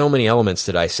 there's so many elements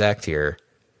to dissect here.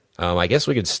 I guess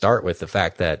we could start with the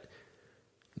fact that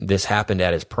this happened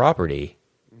at his property.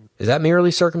 Is that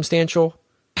merely circumstantial?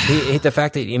 The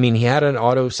fact that, he had an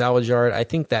auto salvage yard. I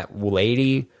think that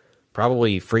lady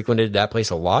probably frequented that place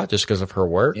a lot just because of her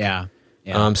work. Yeah.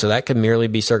 So that could merely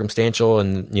be circumstantial,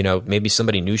 and maybe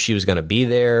somebody knew she was going to be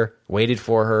there, waited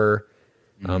for her,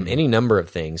 any number of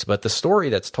things. But the story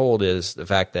that's told is the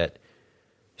fact that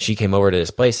she came over to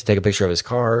this place to take a picture of his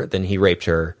car, then he raped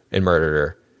her and murdered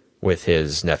her with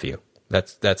his nephew.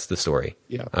 That's the story.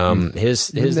 Yeah. His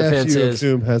defense is,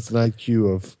 has an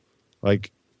IQ of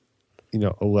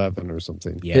 11 or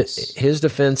something. Yes. His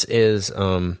defense is,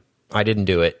 I didn't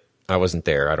do it. I wasn't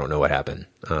there. I don't know what happened.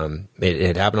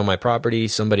 It happened on my property.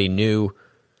 Somebody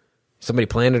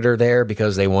planted her there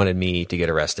because they wanted me to get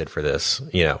arrested for this,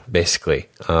 basically.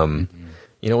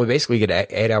 We basically get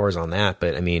 8 hours on that.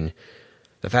 But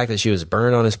the fact that she was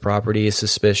burned on his property is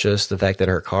suspicious. The fact that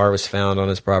her car was found on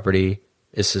his property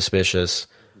is suspicious.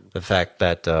 The fact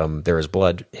that there was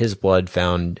his blood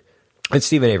found, it's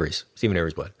Stephen Avery's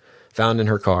blood found in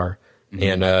her car,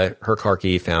 and her car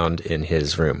key found in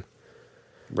his room.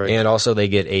 Right. And also they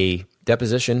get a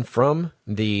deposition from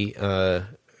the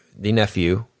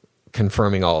nephew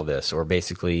confirming all of this, or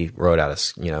basically wrote out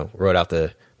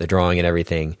the drawing and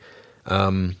everything.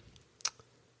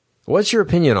 What's your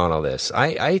opinion on all this?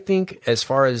 I think as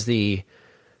far as the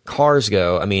cars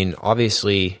go,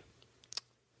 obviously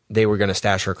they were going to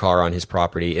stash her car on his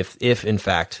property. If in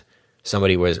fact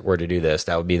somebody were to do this,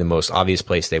 that would be the most obvious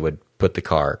place they would put the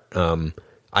car.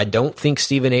 I don't think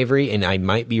Stephen Avery, and I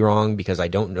might be wrong because I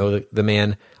don't know the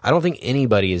man, I don't think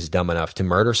anybody is dumb enough to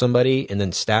murder somebody and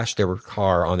then stash their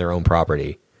car on their own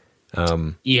property.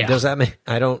 Does that make,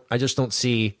 I just don't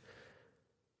see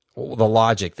the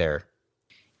logic there.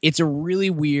 It's a really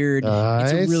weird,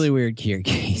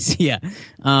 case. Yeah.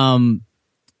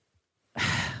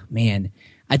 Man,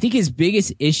 I think his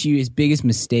biggest issue, his biggest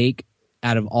mistake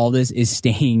out of all this is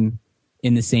staying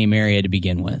in the same area to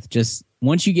begin with. Just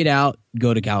once you get out,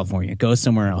 go to California, go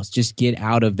somewhere else. Just get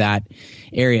out of that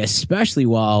area, especially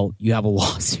while you have a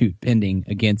lawsuit pending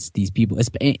against these people,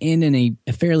 and in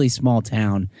a fairly small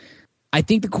town. I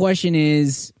think the question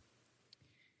is,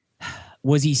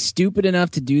 was he stupid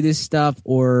enough to do this stuff,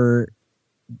 or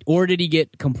did he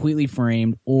get completely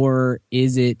framed, or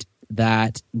is it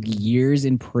that years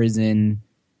in prison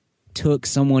took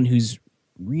someone who's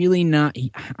really not,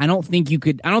 I don't think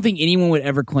anyone would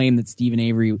ever claim that Stephen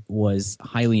Avery was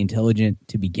highly intelligent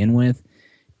to begin with.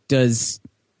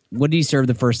 What did he serve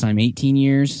the first time? 18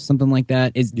 years? Something like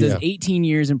that? Does 18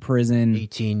 years in prison...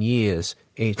 18 years.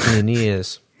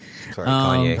 Sorry,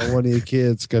 Kanye. One of your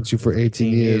kids got you for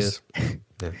 18 years.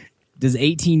 Yeah. Does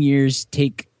 18 years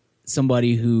take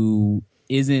somebody who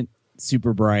isn't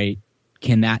super bright?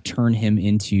 Can that turn him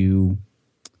into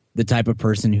the type of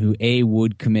person who A,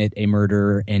 would commit a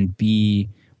murder, and B,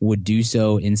 would do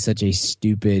so in such a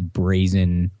stupid,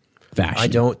 brazen fashion? I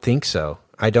don't think so.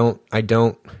 I don't.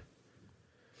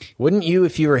 Wouldn't you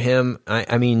if you were him?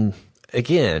 I mean,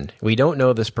 again, we don't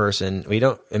know this person. They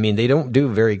don't do a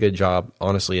very good job,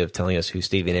 honestly, of telling us who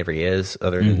Stephen Avery is,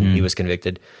 other than he was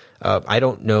convicted. I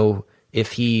don't know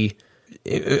if he,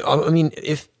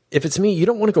 if it's me, you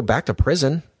don't want to go back to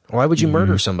prison. Why would you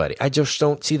murder somebody? I just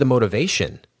don't see the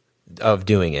motivation of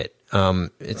doing it.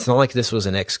 It's not like this was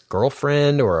an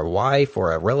ex-girlfriend or a wife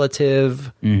or a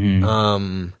relative.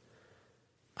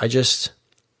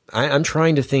 I'm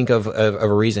trying to think of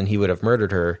a reason he would have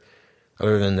murdered her,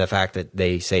 other than the fact that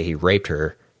they say he raped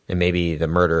her, and maybe the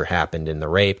murder happened in the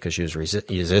rape because she was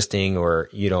resisting, or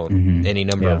any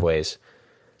number of ways.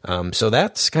 So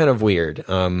that's kind of weird.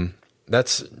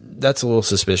 That's a little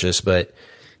suspicious, but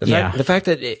the fact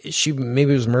that she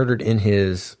maybe was murdered in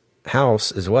his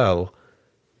house as well,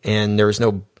 and there was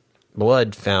no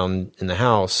blood found in the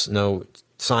house, no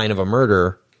sign of a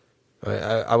murder.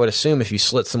 I would assume if you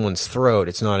slit someone's throat,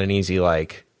 it's not an easy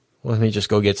let me just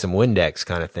go get some Windex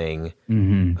kind of thing.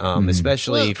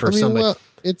 Especially for somebody. Well,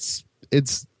 it's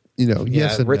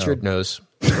yes and Richard no. knows.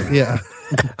 Yeah.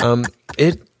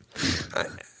 It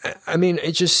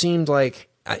just seemed like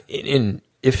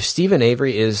if Stephen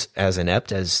Avery is as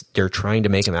inept as they're trying to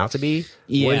make him out to be,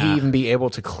 would he even be able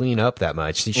to clean up that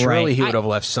much? Surely he would have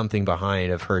left something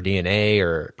behind of her DNA,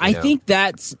 or I think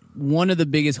that's one of the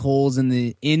biggest holes in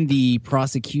the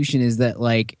prosecution, is that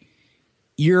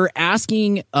you're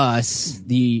asking us,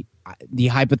 the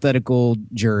hypothetical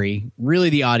jury, really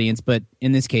the audience, but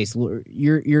in this case,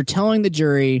 you're telling the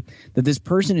jury that this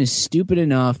person is stupid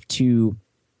enough to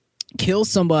kill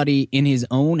somebody in his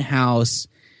own house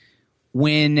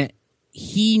when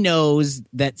he knows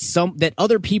that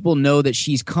other people know that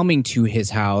she's coming to his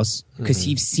house because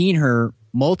he's seen her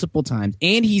multiple times,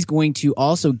 and he's going to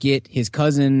also get his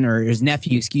cousin or his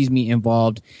nephew,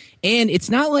 involved. And it's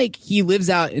not like he lives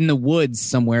out in the woods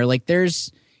somewhere.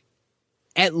 There's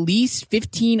at least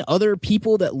 15 other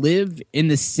people that live on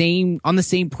the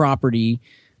same property.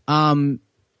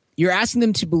 You're asking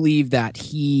them to believe that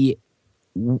he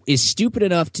is stupid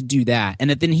enough to do that, and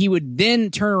that then he would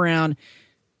then turn around,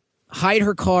 hide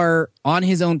her car on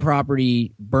his own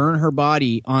property, burn her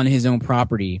body on his own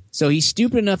property. So he's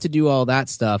stupid enough to do all that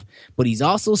stuff, but he's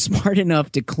also smart enough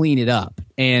to clean it up,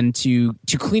 and to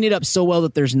clean it up so well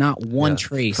that there's not one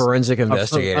trace. Forensic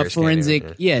investigators.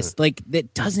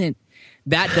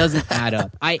 That doesn't add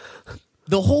up.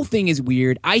 The whole thing is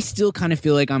weird. I still kind of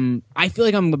feel like I'm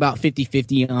about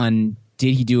 50-50 on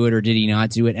did he do it or did he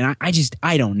not do it, and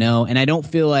I don't know, and I don't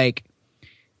feel like.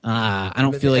 I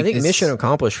think mission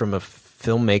accomplished from a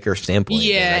filmmaker standpoint. I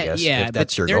guess, if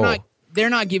that's your goal. They're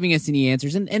not giving us any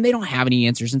answers, and they don't have any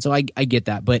answers, and so I get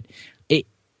that. But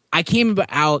I came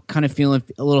out kind of feeling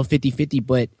a little 50-50,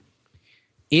 but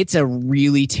it's a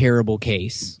really terrible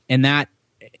case, and that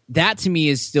to me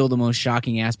is still the most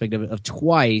shocking aspect of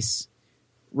twice,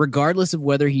 regardless of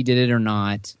whether he did it or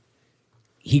not.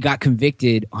 He got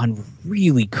convicted on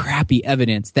really crappy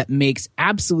evidence that makes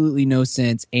absolutely no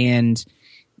sense, and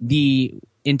the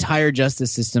entire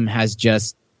justice system has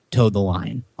just towed the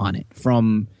line on it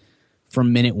from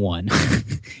minute one.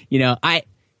 Can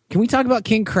we talk about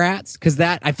King Kratz? Because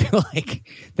I feel like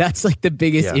that's the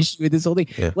biggest issue with this whole thing.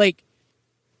 Yeah.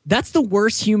 That's the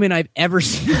worst human I've ever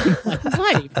seen in my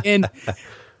life, and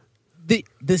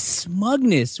the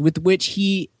smugness with which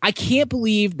I can't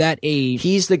believe that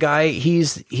he's the guy.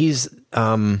 He's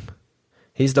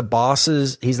the boss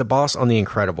on The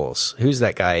Incredibles. Who's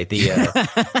that guy?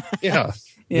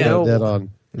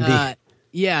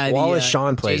 Wallace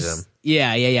Shawn plays him.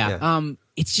 Yeah.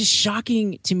 It's just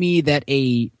shocking to me that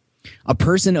a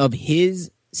person of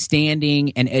his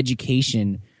standing and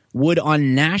education would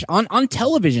on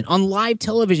television, on live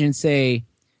television, say,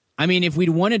 I mean, if we'd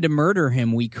wanted to murder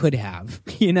him, we could have.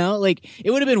 It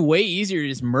would have been way easier to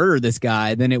just murder this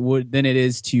guy than it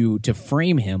is to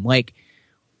frame him.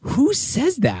 Who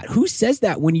says that? Who says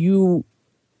that when you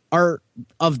are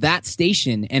of that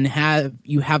station and have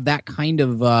that kind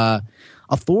of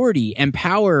authority and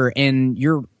power, and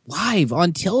you're live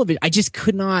on television? I just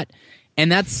could not.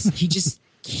 And he just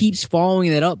keeps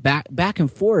following that up back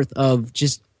and forth of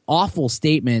just awful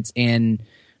statements, and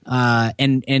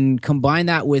combine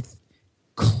that with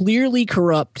clearly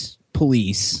corrupt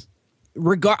police.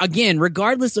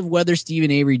 Regardless of whether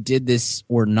Stephen Avery did this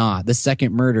or not, the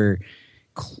second murder.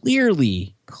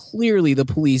 Clearly, the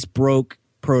police broke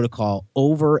protocol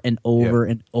over and over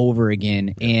and over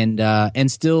again,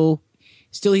 and still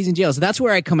he's in jail. So that's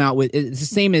where I come out with. It's the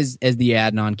same as the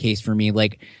Adnan case for me. I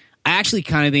actually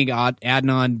kind of think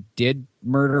Adnan did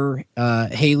murder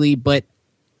Haley, but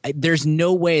there's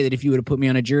no way that if you would have put me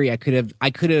on a jury, I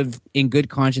could have in good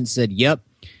conscience said, "Yep,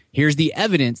 here's the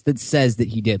evidence that says that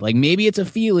he did." Maybe it's a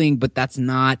feeling, but that's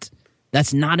not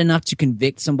That's not enough to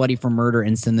convict somebody for murder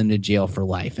and send them to jail for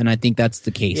life. And I think that's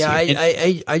the case. Yeah,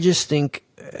 here. I just think,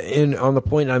 on the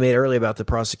point I made earlier about the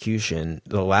prosecution,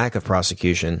 the lack of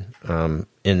prosecution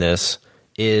in this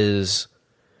is,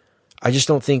 I just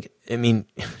don't think. I mean,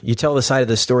 you tell the side of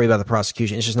the story about the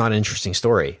prosecution, it's just not an interesting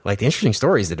story. Like, the interesting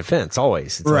story is the defense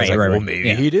always. It's always like, well,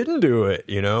 maybe he didn't do it,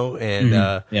 you know? And,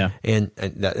 and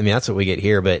that, I mean, that's what we get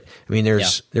here. But I mean,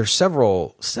 there's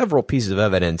several pieces of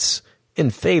evidence in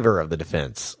favor of the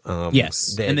defense.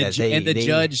 Yes. The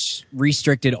judge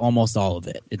restricted almost all of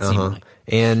it. It seemed like.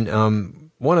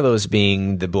 And, one of those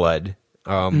being the blood.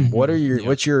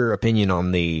 What's your opinion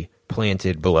on the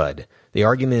planted blood? The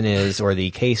argument is, or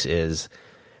the case is,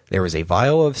 there was a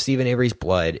vial of Stephen Avery's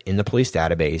blood in the police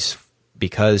database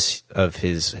because of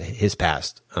his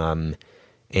past.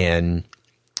 And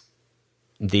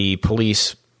the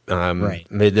police,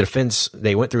 the defense,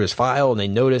 they went through his file and they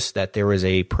noticed that there was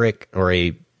a prick or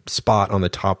a spot on the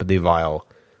top of the vial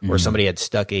where somebody had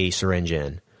stuck a syringe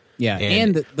in. Yeah,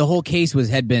 and the whole case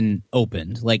had been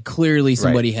opened. Like, clearly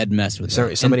somebody had messed with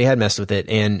it. Somebody had messed with it,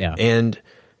 and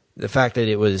the fact that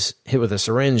it was hit with a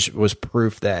syringe was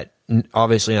proof that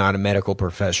obviously not a medical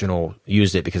professional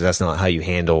used it, because that's not how you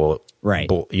handle. Right.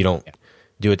 You don't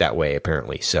do it that way,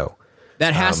 apparently. So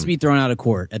that has to be thrown out of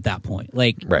court at that point.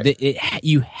 Like,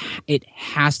 it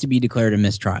has to be declared a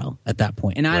mistrial at that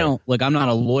point. And I don't, like, I'm not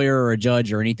a lawyer or a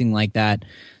judge or anything like that.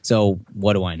 So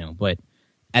what do I know? But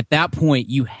at that point,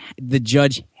 the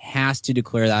judge has to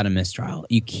declare that a mistrial.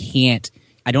 You can't.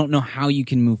 I don't know how you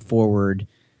can move forward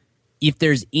if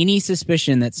there's any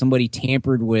suspicion that somebody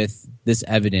tampered with this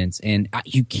evidence, and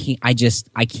you can't.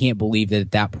 I can't believe that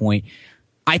at that point.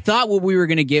 I thought what we were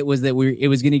going to get was that it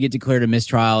was going to get declared a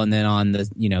mistrial, and then on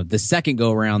the second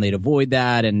go around they'd avoid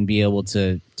that and be able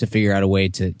to figure out a way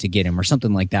to get him or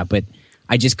something like that. But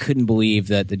I just couldn't believe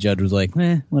that the judge was like,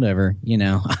 whatever, you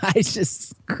know. I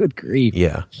just, good grief.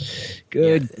 Yeah.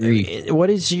 Good grief. What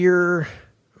is your,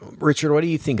 Richard, what do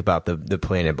you think about the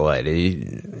planted blood?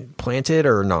 Planted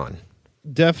or non?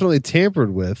 Definitely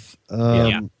tampered with.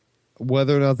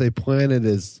 Whether or not they planted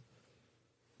is,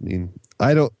 I mean,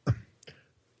 I don't,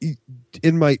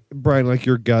 in my, Brian, like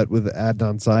your gut with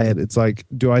Adnan Syed, it's like,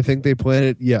 do I think they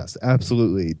planted? Yes,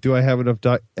 absolutely. Do I have enough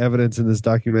evidence in this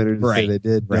documentary to say they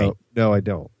did? Right. No, I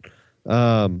don't.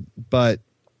 But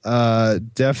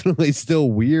definitely still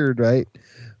weird, right?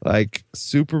 Like,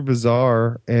 super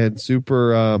bizarre and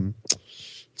super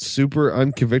super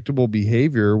unconvictable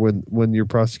behavior when your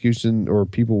prosecution or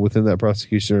people within that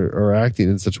prosecution are acting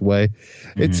in such a way.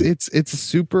 It's a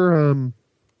super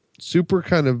super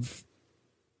kind of,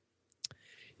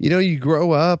 you know, you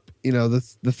grow up, you know,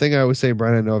 the thing I always say,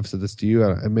 Brian, I know I've said this to you,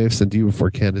 I may have said to you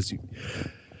before, Ken, is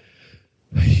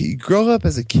you grow up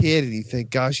as a kid and you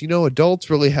think, gosh, you know, adults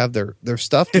really have their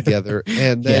stuff together.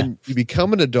 And then you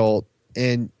become an adult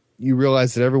and you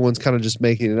realize that everyone's kind of just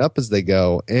making it up as they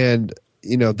go. And,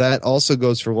 you know, that also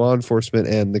goes for law enforcement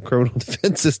and the criminal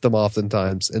defense system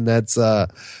oftentimes. And that's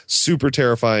super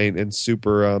terrifying and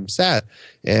super sad.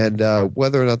 And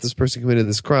whether or not this person committed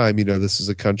this crime, you know, this is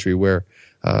a country where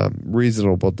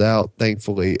reasonable doubt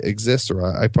thankfully exists, or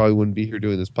I probably wouldn't be here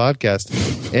doing this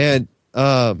podcast. And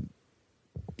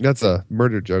that's a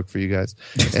murder joke for you guys.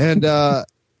 And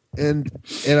and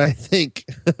I think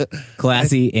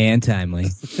classy and timely.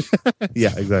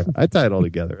 Yeah, exactly. I tie it all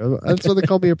together. That's why they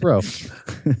call me a pro.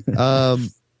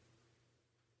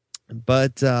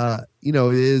 But you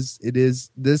know, it is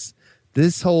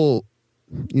this whole,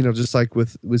 you know, just like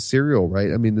with Serial,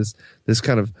 right? I mean, this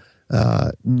kind of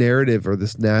narrative or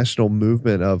this national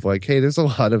movement of like, hey, there's a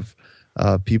lot of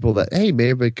people that, hey, may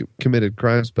have committed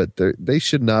crimes, but they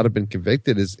should not have been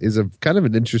convicted is a kind of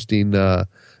an interesting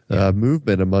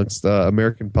movement amongst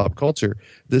American pop culture.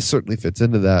 This certainly fits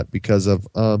into that because of,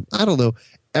 I don't know,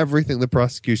 everything the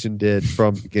prosecution did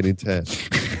from beginning to end.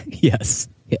 Yes.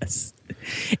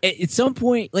 At some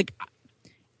point, like,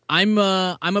 I'm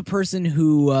a person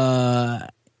who I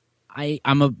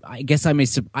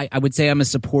would say I'm a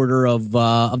supporter of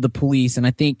the police, and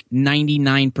I think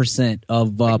 99%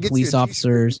 of police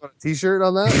officers. You want a T-shirt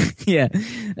on that? Yeah,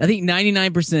 I think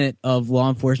 99% of law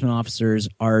enforcement officers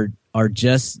are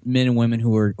just men and women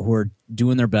who are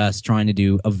doing their best, trying to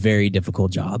do a very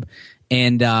difficult job,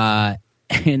 and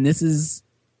this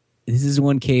is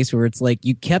one case where it's like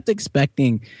you kept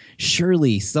expecting,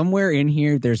 surely somewhere in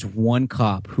here there's one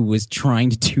cop who was trying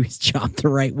to do his job the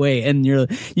right way, and you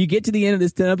get to the end of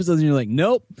this 10 episodes and you're like,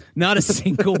 nope, not a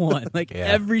single one. Like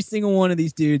every single one of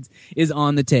these dudes is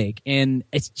on the take, and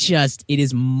it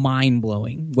is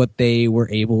mind-blowing what they were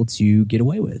able to get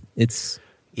away with. It's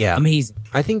amazing.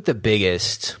 I think the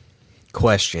biggest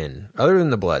question. Other than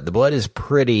the blood is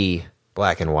pretty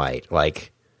black and white.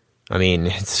 Like, I mean,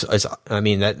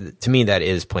 that to me that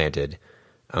is planted.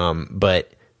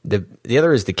 But the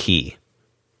other is the key.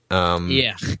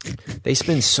 Yeah. They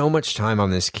spend so much time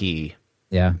on this key.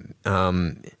 Yeah.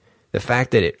 The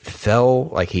fact that it fell,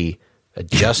 like he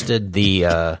adjusted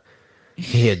the.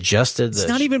 It's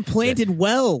not even planted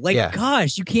well. Like,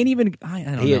 gosh, you can't even. I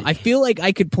don't know. I feel like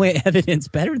I could plant evidence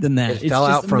better than that. It fell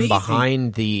out from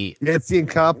behind the. Yeah, it's the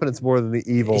incompetence more than the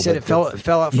evil. He said it fell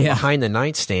out from behind the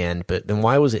nightstand, but then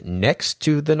why was it next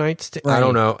to the nightstand? Right. I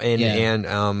don't know. And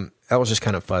that was just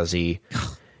kind of fuzzy,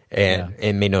 and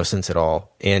it made no sense at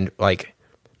all. And like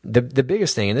the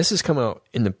biggest thing, and this has come out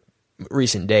in the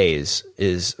recent days,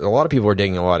 is a lot of people are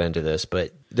digging a lot into this,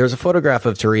 but there's a photograph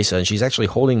of Teresa and she's actually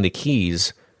holding the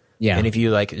keys. Yeah. And if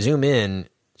you like zoom in,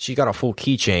 she got a full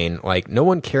keychain. Like, no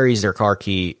one carries their car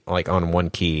key like on one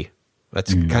key.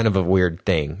 That's kind of a weird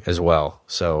thing as well.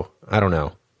 So I don't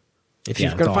know. If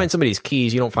you're going to find somebody's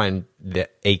keys, you don't find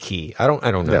a key. I don't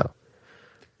know.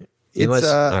 Yeah. Unless,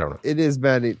 I don't know. It is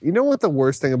bad. You know what the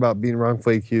worst thing about being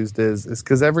wrongfully accused is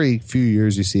because every few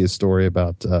years you see a story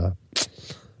about,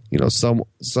 it's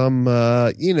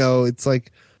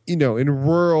like, in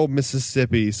rural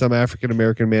Mississippi, some African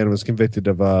American man was convicted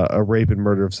of a rape and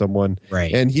murder of someone.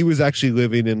 Right. And he was actually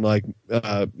living in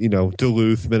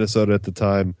Duluth, Minnesota at the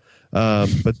time.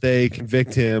 But they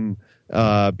convict him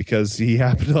because he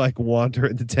happened to like wander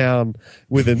into town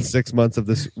within 6 months of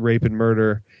this rape and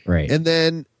murder. Right. And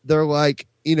then they're like,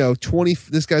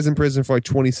 this guy's in prison for like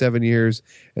 27 years,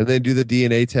 and they do the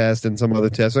DNA test and some other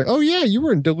test. Like, oh yeah, you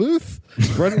were in Duluth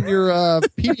running your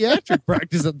pediatric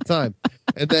practice at the time.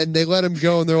 And then they let him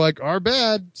go, and they're like, "Our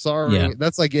bad, sorry." Yeah.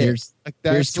 That's like it. Here's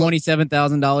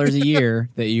 $27,000 a year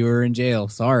that you were in jail.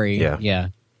 Sorry. Yeah.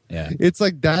 It's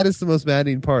like that is the most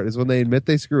maddening part is when they admit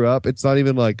they screw up. It's not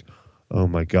even like, "Oh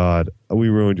my God, we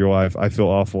ruined your life. I feel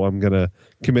awful. I'm gonna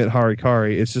commit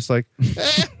harikari." It's just like,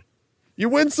 you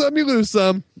win some, you lose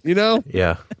some.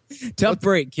 Yeah. Tough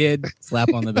break, kid.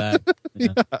 Slap on the back.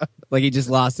 Yeah. Like he just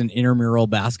lost an intramural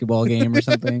basketball game or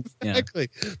something. Exactly.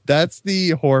 That's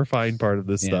the horrifying part of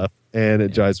this stuff, and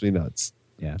it drives me nuts.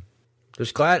 Yeah.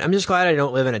 I'm just glad I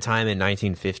don't live in a time in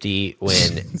 1950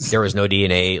 when there was no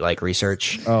DNA like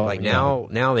research. Now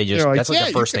they just that's like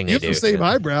the first thing they do. You have the same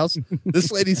eyebrows.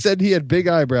 This lady said he had big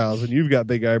eyebrows, and you've got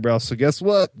big eyebrows. So guess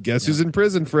what? Guess who's in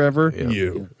prison forever? Yeah.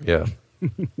 You. Yeah.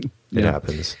 It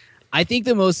happens. I think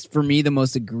the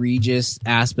most egregious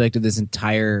aspect of this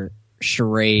entire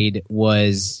charade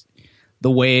was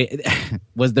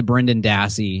the Brendan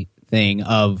Dassey thing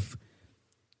of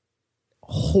a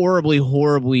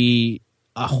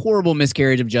horrible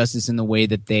miscarriage of justice in the way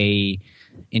that they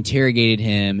interrogated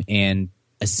him and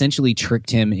essentially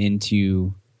tricked him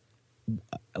into,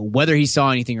 whether he saw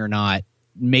anything or not,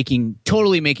 making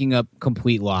up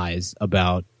complete lies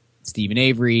about Stephen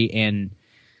Avery, and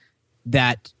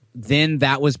that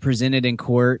was presented in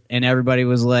court and everybody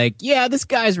was like, yeah, this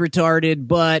guy's retarded,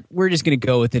 but we're just going to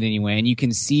go with it anyway. And you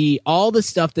can see all the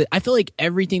stuff that I feel like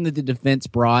everything that the defense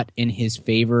brought in his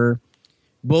favor,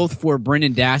 both for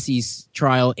Brendan Dassey's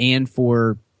trial and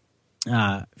for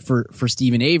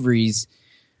Stephen Avery's,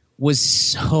 was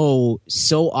so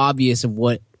obvious of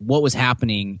what was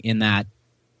happening in that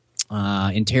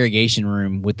interrogation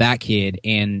room with that kid,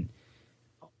 and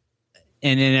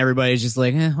then everybody's just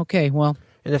like, okay, well,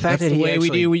 and the fact that's that the way we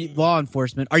do law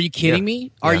enforcement. Are you kidding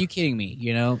me? Are you kidding me?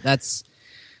 That's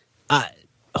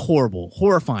horrible,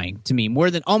 horrifying to me.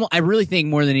 I really think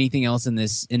more than anything else in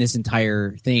this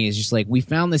entire thing is just like, we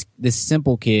found this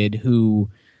simple kid whose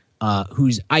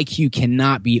IQ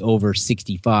cannot be over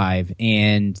 65,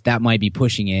 and that might be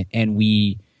pushing it. And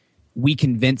we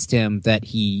convinced him that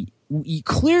he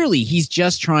clearly he's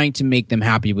just trying to make them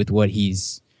happy with what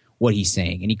he's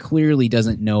saying, and he clearly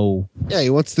doesn't know. Yeah, he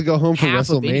wants to go home for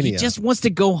WrestleMania. He just wants to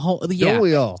go home. Yeah, don't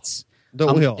we all?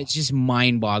 It's just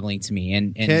mind-boggling to me.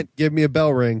 And can't give me a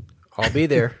bell ring. I'll be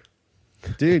there,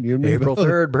 dude. You April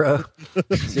 3rd, bro.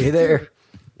 See you there.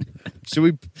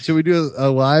 Should we do a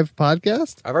live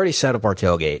podcast? I've already set up our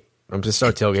tailgate. I'm just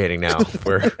start tailgating now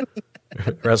for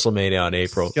WrestleMania on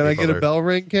April. Can I get 3rd. A bell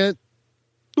ring, Kent?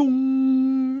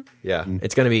 Yeah,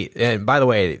 it's going to be. And by the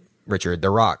way, Richard, The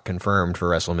Rock confirmed for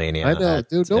WrestleMania. I know,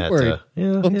 dude. Don't worry.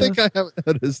 Don't think I haven't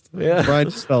noticed. Yeah. Brian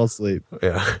just fell asleep.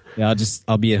 Yeah.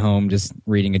 I'll be at home just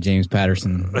reading a James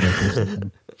Patterson.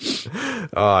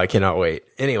 Oh, I cannot wait.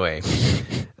 Anyway,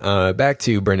 back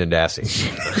to Brendan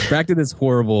Dassey. Back to this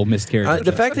horrible miscarriage.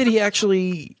 The fact that he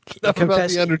actually confessed about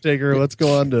the Undertaker. Let's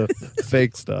go on to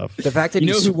fake stuff. The fact that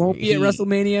who won't be at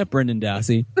WrestleMania? Brendan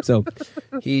Dassey. So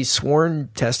he sworn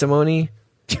testimony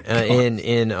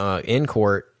in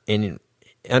court, and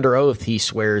under oath, he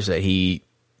swears that he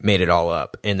made it all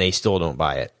up, and they still don't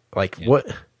buy it. Like what?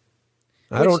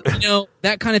 I don't.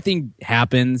 That kind of thing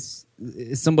happens.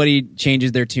 Somebody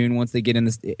changes their tune once they get in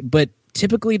this, but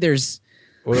typically there's.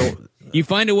 Well, you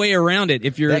find a way around it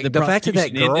if you're the fact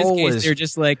that girl in this case, was, they're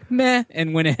just like meh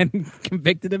and went ahead and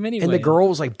convicted him anyway. And the girl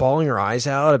was like bawling her eyes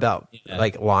out about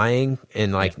like lying,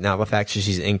 and like now the fact that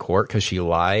she's in court because she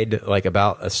lied like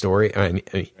about a story,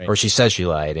 or she says she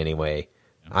lied anyway.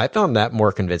 I found that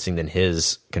more convincing than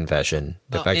his confession.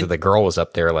 The fact that the girl was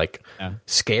up there like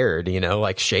scared,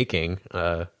 like shaking.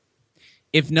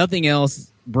 If nothing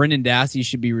else, Brendan Dassey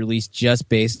should be released just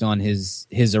based on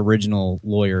his original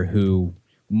lawyer, who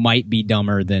might be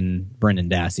dumber than Brendan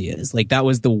Dassey is. Like, that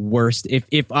was the worst.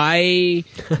 If I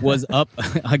was up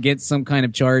against some kind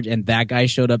of charge and that guy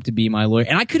showed up to be my lawyer,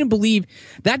 and I couldn't believe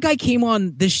that guy came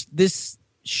on this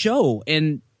show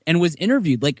and was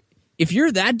interviewed. Like, if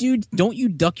you're that dude, don't you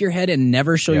duck your head and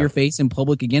never show your face in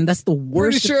public again? That's the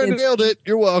worst. Pretty sure I nailed it.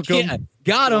 You're welcome. Yeah,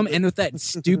 got him. And with that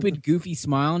stupid, goofy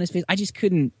smile on his face, I just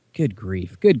couldn't. Good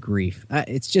grief.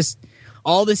 It's just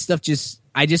all this stuff.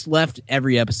 I just left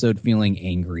every episode feeling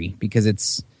angry because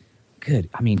it's good.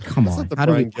 I mean, come on. How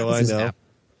do we?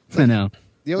 I know.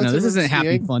 This isn't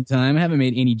happy fun time. I haven't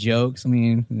made any jokes. I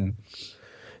mean,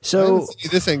 so I haven't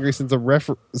seen this angry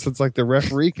since like the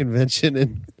referee convention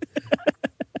in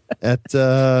at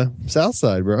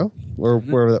Southside, bro, or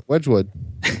wherever that Wedgwood.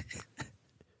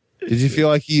 Do you feel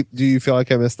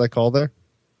like I missed that call there?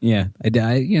 Yeah, I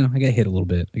got hit a little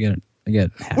bit. I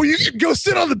got. Well, you can go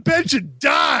sit on the bench and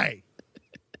die.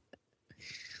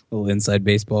 A little inside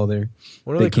baseball there.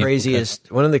 One of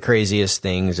the craziest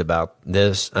things about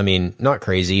this, I mean, not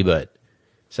crazy, but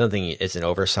something it's an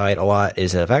oversight a lot,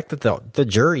 is the fact that the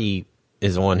jury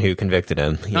is the one who convicted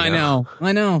him. I know.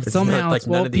 Somehow, like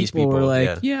none of these people were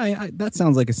like, that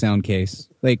sounds like a sound case.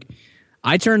 Like,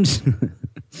 I turned.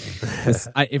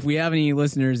 If we have any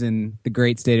listeners in the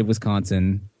great state of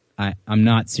Wisconsin, I'm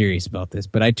not serious about this,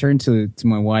 but I turned to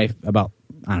my wife about,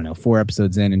 4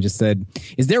 episodes in and just said,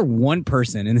 is there one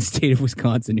person in the state of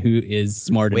Wisconsin who is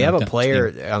smart enough? We have a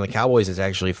player on the Cowboys that's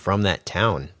actually from that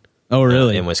town. Oh,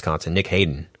 really? In Wisconsin, Nick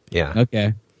Hayden. Yeah.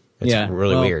 Okay. It's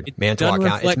really weird. Manitowoc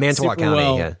County. It's Manitowoc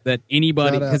County. That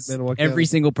anybody, because every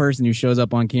single person who shows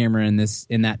up on camera in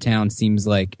that town seems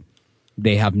like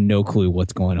they have no clue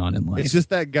what's going on in life. It's just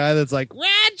that guy that's like,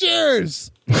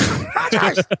 Rogers!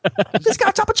 Just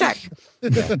got top a check.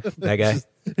 That guy.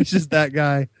 It's just that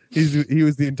guy. He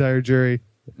was the entire jury.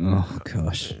 Oh,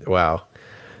 gosh. Wow.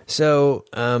 So,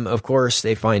 of course,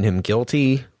 they find him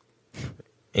guilty,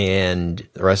 and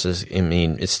the rest is,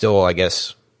 it's still, I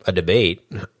guess, a debate,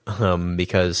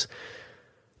 because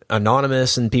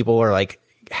Anonymous and people are like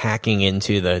hacking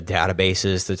into the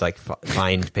databases to like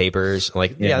find papers.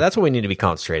 Like, yeah, that's what we need to be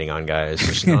concentrating on, guys.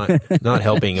 Just not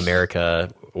helping America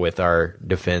with our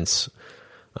defense.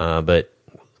 But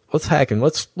let's hack and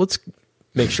let's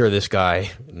make sure this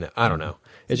guy. I don't know.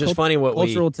 It's just funny what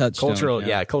cultural touchstone.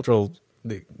 Cultural.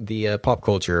 The pop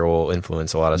culture will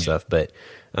influence a lot of stuff, but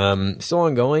still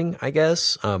ongoing, I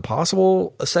guess.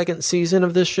 Possible a second season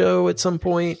of this show at some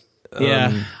point.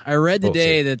 I read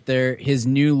today that his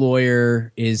new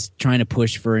lawyer is trying to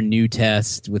push for a new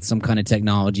test with some kind of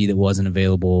technology that wasn't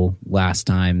available last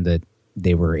time that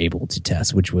they were able to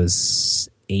test, which was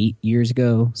 8 years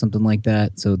ago, something like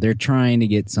that. So they're trying to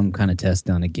get some kind of test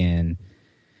done again.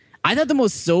 I thought the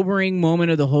most sobering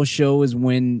moment of the whole show was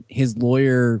when his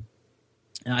lawyer,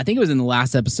 I think it was in the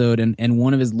last episode, and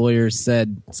one of his lawyers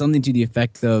said something to the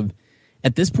effect of,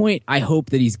 at this point, I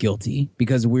hope that he's guilty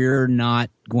because we're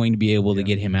not going to be able to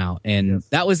get him out. And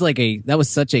that was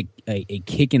such a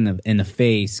kick in the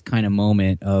face kind of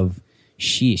moment of,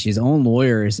 sheesh, his own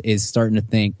lawyer is starting to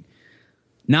think,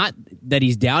 not that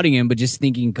he's doubting him, but just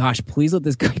thinking, gosh, please let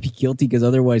this guy be guilty because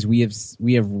otherwise we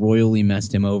have royally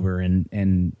messed him over,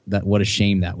 and that what a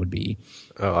shame that would be.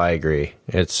 Oh, I agree.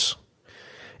 It's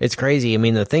crazy. I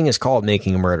mean, the thing is called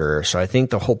Making a Murderer, so I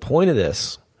think the whole point of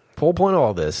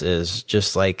all this is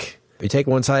just like, if you take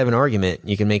one side of an argument,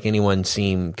 you can make anyone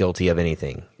seem guilty of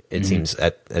anything. It seems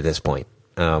at this point.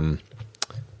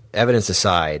 Evidence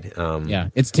aside,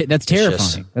 that's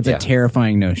terrifying. That's a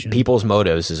terrifying notion. People's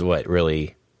motives is what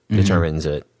really determines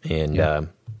it. And man,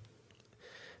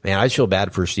 I feel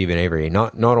bad for Stephen Avery.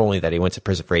 Not only that he went to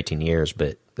prison for 18 years,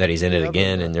 but that he's in it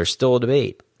again, and there's still a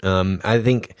debate. I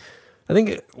think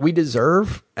we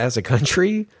deserve, as a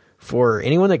country, for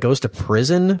anyone that goes to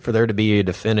prison, for there to be a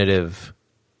definitive,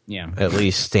 at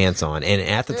least stance on. And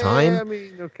at the time,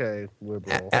 okay,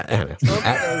 liberal. At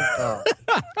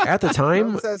the time,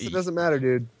 Trump says it doesn't matter,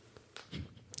 dude.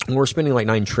 we're spending like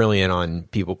 $9 trillion on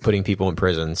putting people in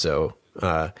prison. So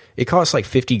it costs like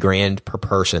 $50,000 per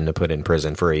person to put in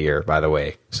prison for a year, by the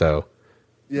way. So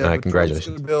congratulations.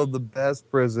 Trump's gonna build the best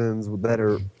prisons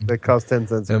that cost 10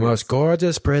 cents. The most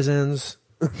gorgeous prisons.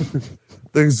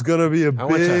 There's gonna be a I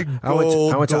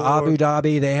went to Abu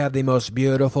Dhabi. They have the most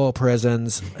beautiful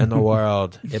prisons in the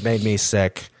world. It made me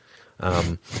sick.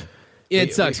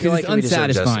 It sucks because it's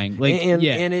unsatisfying.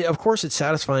 And of course, it's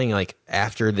satisfying. Like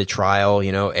after the trial,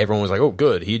 everyone was like, "Oh,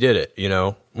 good, he did it."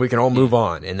 We can all move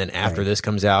on. And then after this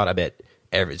comes out, I bet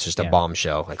it's just a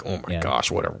bombshell. Like, oh my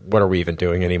gosh, what are we even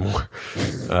doing anymore?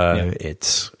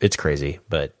 It's crazy,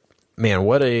 but. Man,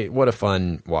 what a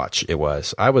fun watch it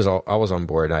was. I was on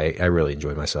board. I really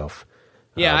enjoyed myself.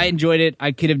 Yeah, I enjoyed it.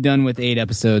 I could have done with 8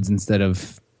 episodes instead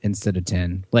of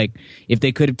 10. Like if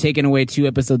they could have taken away 2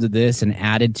 episodes of this and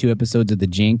added 2 episodes of the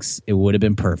Jinx, it would have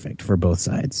been perfect for both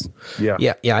sides. Yeah.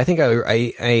 I think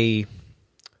I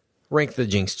rank the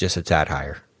Jinx just a tad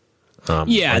higher.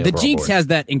 The Jinx has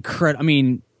that incredible. I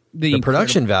mean, the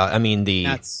production value. I mean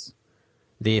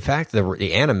the fact,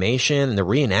 the animation, and the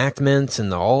reenactments,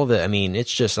 and all of it. I mean,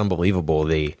 it's just unbelievable.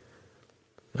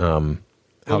 How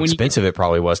expensive it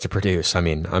probably was to produce. I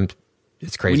mean,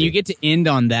 it's crazy. When you get to end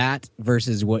on that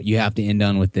versus what you have to end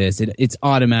on with this, it's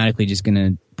automatically just going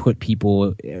to put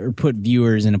people or put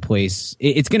viewers in a place.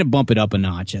 It's going to bump it up a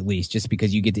notch at least, just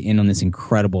because you get to end on this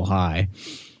incredible high.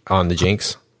 On the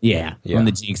Jinx. Yeah, on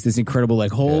the Jinx, this incredible,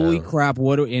 like, holy crap,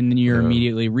 and then you're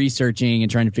immediately researching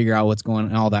and trying to figure out what's going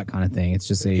on, all that kind of thing. It's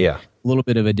just a little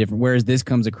bit of a different, whereas this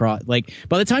comes across, like,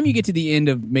 by the time you get to the end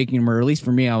of making them, or at least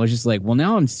for me, I was just like, well,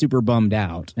 now I'm super bummed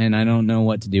out, and I don't know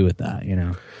what to do with that,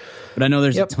 But I know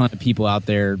there's a ton of people out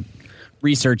there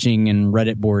researching and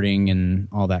Reddit boarding and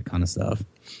all that kind of stuff.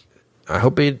 I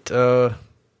hope we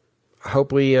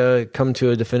come to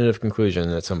a definitive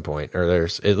conclusion at some point, or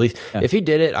there's at least, if he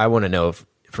did it, I want to know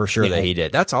for sure that he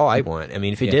did. That's all I want. I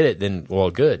mean, if he did it, then,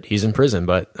 well, good. He's in prison,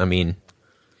 but, I mean,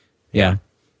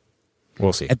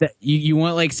 we'll see. You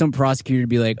want, like, some prosecutor to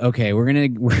be like, okay,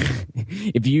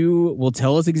 if you will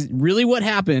tell us really what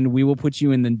happened, we will put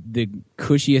you in the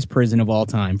cushiest prison of all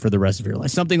time for the rest of your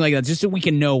life. Something like that, just so we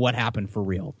can know what happened for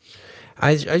real.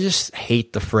 I just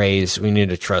hate the phrase, we need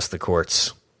to trust the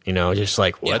courts. Just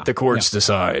like, let the courts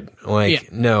decide.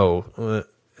 Like, no.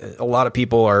 A lot of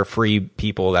people are free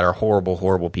people that are horrible,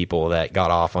 horrible people that got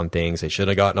off on things they should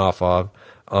have gotten off on,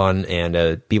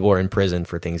 and people are in prison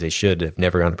for things they should have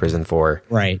never gone to prison for.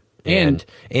 Right. And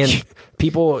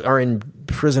people are in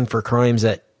prison for crimes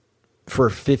that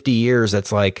for 50 years,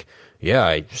 that's like,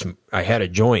 I had a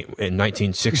joint in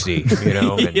 1960, and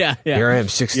here I am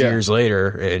 60 years later,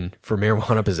 and for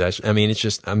marijuana possession. I mean, it's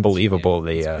just unbelievable.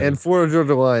 And Florida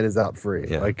Georgia Line is out free.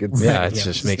 Yeah. Like it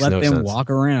just makes no sense. Let them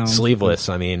walk around sleeveless.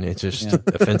 I mean, it's just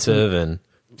offensive and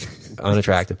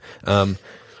unattractive.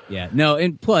 No,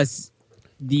 and plus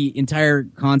the entire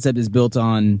concept is built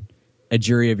on a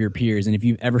jury of your peers, and if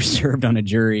you've ever served on a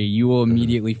jury, you will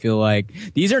immediately feel like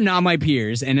these are not my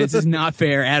peers, and this is not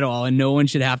fair at all, and no one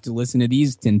should have to listen to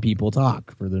these 10 people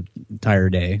talk for the entire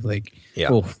day. Like,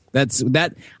 that's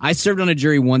that. I served on a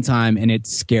jury one time, and it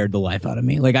scared the life out of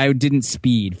me. Like, I didn't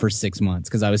speed for 6 months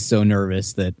because I was so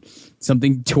nervous that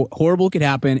something horrible could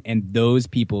happen, and those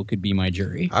people could be my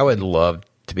jury. I would love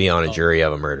to be on a jury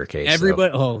of a murder case.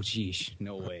 Everybody, geez,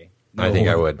 no way. I think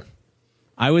I would.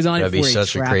 I was on That'd it for be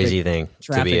such a crazy thing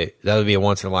to be. That would be a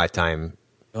once in a lifetime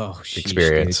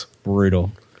experience.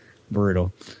 Dude.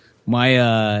 Brutal.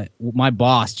 My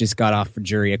boss just got off for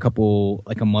jury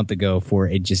a month ago for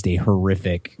just a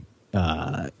horrific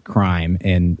crime,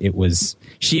 and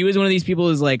she was one of these people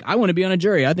who's like, I want to be on a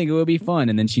jury. I think it would be fun,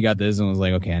 and then she got this and was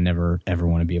like, okay, I never ever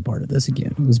want to be a part of this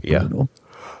again. It was brutal.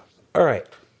 All right,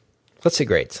 let's see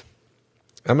grades.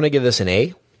 I'm gonna give this an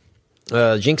A.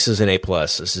 Jinx is an A+.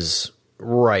 This is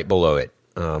right below it,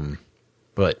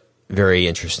 but very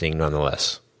interesting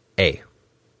nonetheless. A.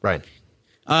 Ryan.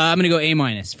 I'm gonna go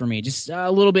A- for me. Just a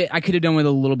little bit. I could have done with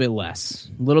a little bit less.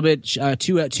 A little bit.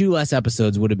 Two less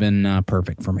episodes would have been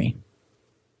perfect for me.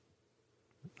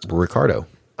 Ricardo.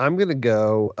 I'm gonna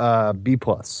go B+.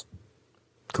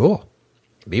 Cool.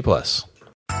 B+.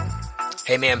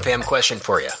 Hey, man, fam, question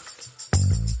for you.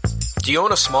 Do you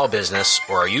own a small business,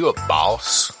 or are you a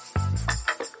boss?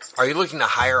 Are you looking to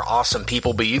hire awesome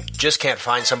people, but you just can't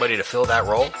find somebody to fill that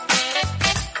role?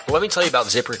 Well, let me tell you about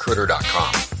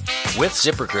ZipRecruiter.com. With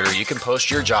ZipRecruiter, you can post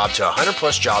your job to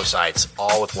 100+ job sites,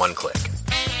 all with one click.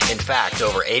 In fact,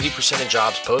 over 80% of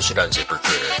jobs posted on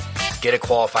ZipRecruiter get a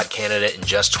qualified candidate in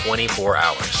just 24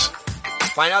 hours.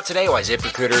 Find out today why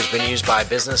ZipRecruiter has been used by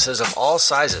businesses of all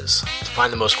sizes to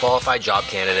find the most qualified job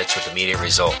candidates with immediate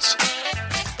results.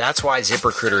 That's why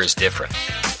ZipRecruiter is different.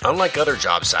 Unlike other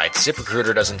job sites,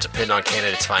 ZipRecruiter doesn't depend on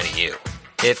candidates finding you.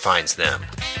 It finds them.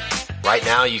 Right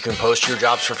now, you can post your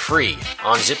jobs for free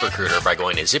on ZipRecruiter by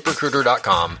going to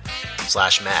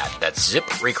ZipRecruiter.com/mad. That's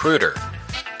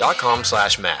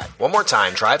ZipRecruiter.com/mad. One more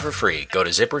time, try it for free. Go to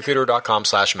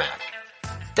ZipRecruiter.com/mad.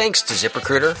 Thanks to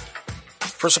ZipRecruiter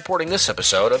for supporting this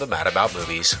episode of the Mad About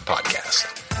Movies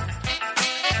podcast.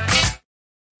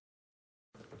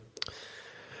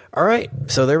 All right,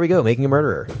 so there we go, Making a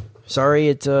Murderer.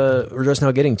 Sorry, we're just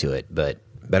now getting to it, but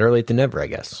better late than never, I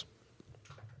guess.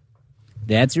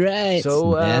 That's right.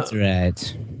 So, that's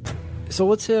right. So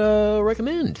what's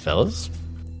recommend, fellas?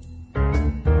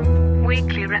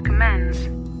 Weekly recommends.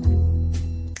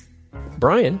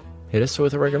 Brian, hit us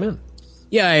with a recommend.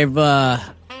 Yeah, I've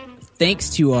thanks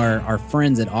to our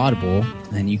friends at Audible,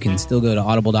 and you can still go to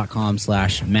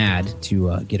audible.com/mad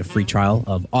to get a free trial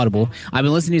of Audible. I've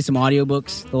been listening to some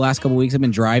audiobooks the last couple weeks. I've been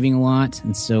driving a lot,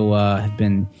 and so I've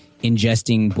been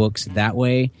ingesting books that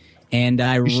way. And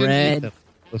I read.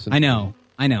 I know.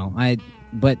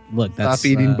 But look, that's stop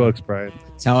eating books, Brian.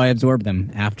 That's how I absorb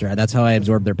them that's how I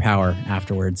absorb their power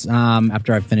afterwards.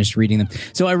 After I've finished reading them.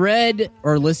 So I read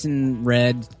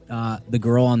The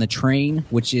Girl on the Train,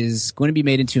 which is going to be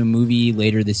made into a movie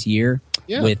later this year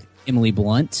with Emily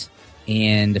Blunt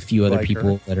and a few other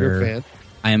people that You're are. a fan.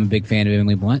 I am a big fan of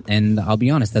Emily Blunt, and I'll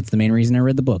be honest, that's the main reason I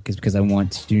read the book, is because I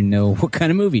want to know what kind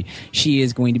of movie she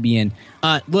is going to be in.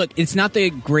 Look, it's not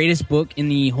the greatest book in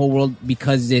the whole world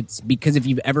because if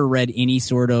you've ever read any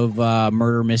sort of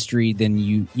murder mystery, then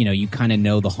you kind of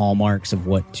know the hallmarks of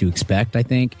what to expect, I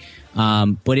think.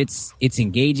 But it's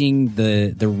engaging.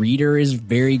 The reader is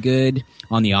very good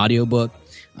on the audiobook.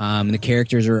 The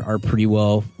characters are pretty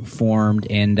well formed,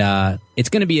 and it's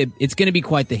going to be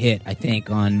quite the hit, I think,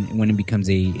 on when it becomes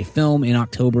a film in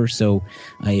October. So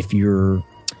if you're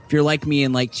like me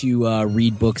and like to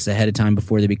read books ahead of time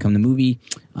before they become the movie,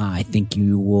 I think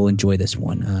you will enjoy this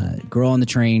one. Girl on the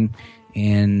Train,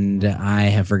 and I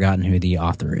have forgotten who the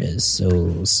author is.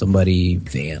 So somebody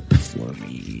vamp for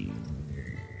me.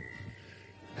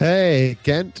 Hey,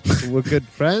 Kent, we're good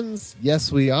friends.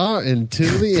 Yes, we are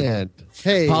until the end.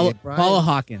 Hey, Paula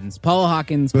Hawkins, Girl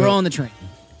on the Train.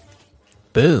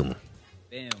 Boom.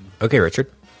 Boom. Okay, Richard.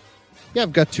 Yeah,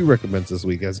 I've got two recommends this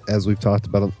week, as we've talked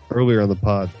about earlier on the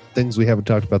pod. Things we haven't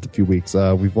talked about the few weeks.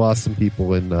 We've lost some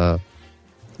people in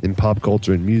pop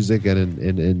culture and music and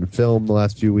in film the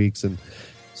last few weeks, and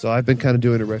so I've been kind of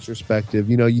doing a retrospective.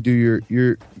 You know, you do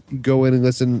you go in and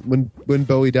listen when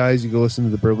Bowie dies, you go listen to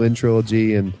the Berlin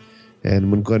trilogy, and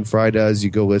when Glenn Frey does,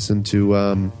 you go listen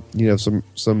to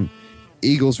some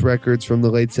Eagles records from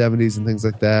the late 70s and things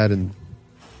like that, and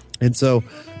so.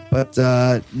 But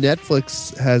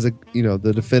Netflix has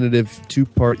the definitive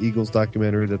 2-part Eagles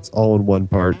documentary that's all in one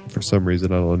part for some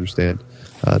reason I don't understand.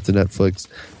 It's a Netflix.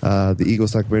 The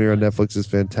Eagles documentary on Netflix is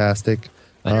fantastic.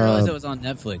 I didn't realize it was on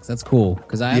Netflix. That's cool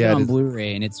because I have it on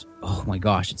Blu-ray, and it's oh my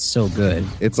gosh, it's so good.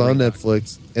 It's on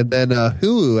Netflix, and then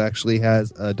Hulu actually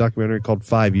has a documentary called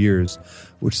 5 Years,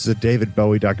 which is a David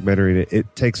Bowie documentary. And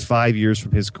it takes 5 years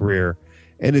from his career.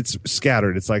 And it's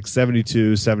scattered. It's like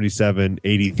 72, 77,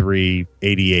 83,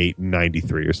 88, and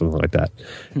 93 or something like that.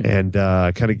 And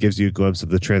kind of gives you a glimpse of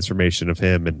the transformation of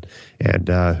him and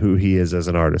who he is as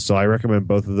an artist. So I recommend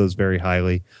both of those very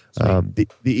highly. The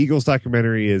Eagles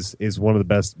documentary is one of the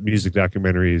best music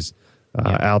documentaries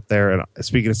out there. And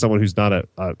speaking of someone who's not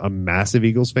a massive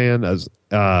Eagles fan, it's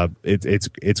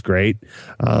great.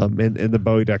 And the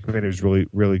Bowie documentary is really,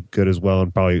 really good as well,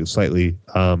 and probably slightly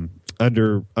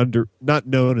under not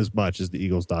known as much as the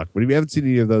Eagles doc. But if you haven't seen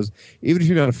any of those, even if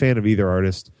you're not a fan of either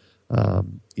artist,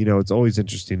 it's always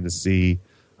interesting to see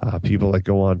people that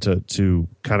go on to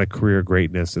kind of career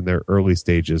greatness in their early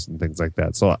stages and things like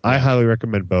that. So I highly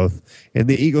recommend both. And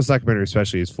the Eagles documentary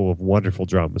especially is full of wonderful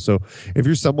drama. So if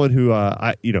you're someone who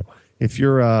if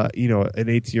you're an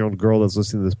 18-year-old girl that's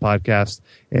listening to this podcast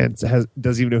and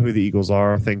doesn't even know who the Eagles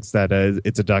are, thinks that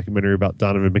it's a documentary about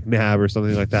Donovan McNabb or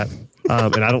something like that,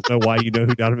 and I don't know why you know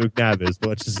who Donovan McNabb is, but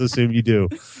let's just assume you do.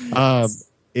 But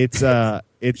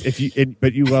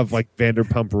you love like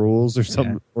Vanderpump Rules or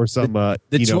some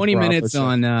the 20 minutes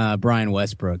on Brian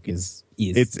Westbrook is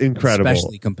it's incredible,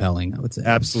 especially compelling, I would say.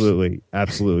 Absolutely.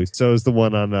 So is the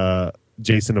one on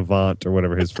Jason Avant or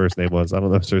whatever his first name was. I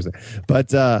don't know his first name,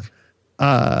 but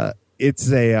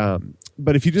it's a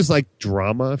but if you just like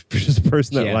drama, if you're just a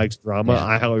person that likes drama,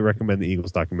 I highly recommend the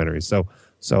Eagles documentary. So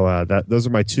So those are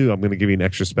my two. I'm going to give you an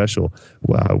extra special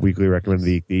weekly recommend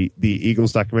the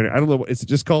Eagles documentary. I don't know, is it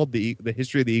just called the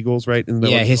History of the Eagles, right? Isn't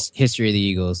that History of the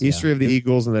Eagles. History of the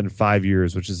Eagles, and then 5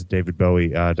 Years, which is a David Bowie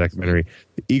documentary.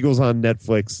 The Eagles on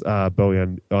Netflix, Bowie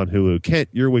on Hulu. Kent,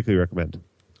 your weekly recommend.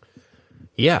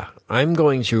 Yeah, I'm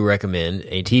going to recommend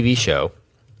a TV show.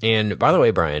 And by the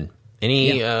way, Brian,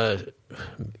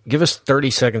 give us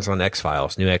 30 seconds on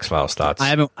X-Files, new X-Files thoughts. I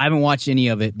haven't watched any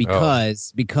of it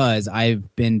because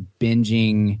I've been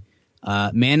binging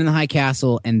Man in the High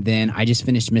Castle, and then I just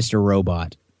finished Mr.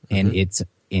 Robot, and it's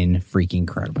freaking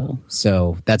incredible.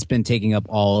 So that's been taking up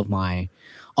all of my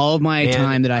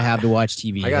time that I have to watch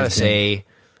TV. I gotta say,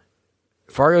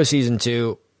 Fargo season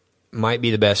 2 might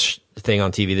be the best thing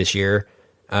on TV this year,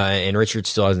 and Richard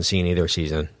still hasn't seen either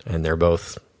season, and they're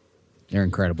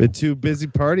incredible. Been too busy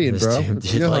partying,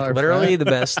 bro. Like literally the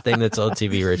best thing that's on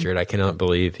TV, Richard. I cannot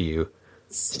believe you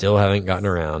still haven't gotten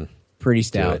around. Pretty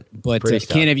stout. But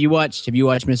Ken, have you watched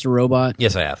Mr. Robot?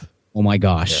 Yes, I have. Oh my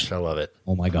gosh. Yes, I love it.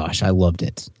 Oh my gosh, I loved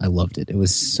it. It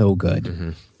was so good.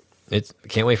 Mm-hmm.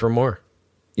 Can't wait for more.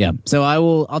 Yeah. So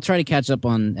I'll try to catch up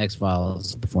on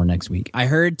X-Files before next week. I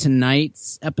heard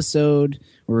tonight's episode,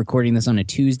 we're recording this on a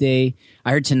Tuesday.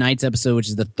 I heard tonight's episode, which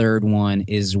is the third one,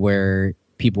 is where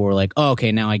people were like, "Oh,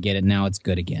 okay, now I get it. Now it's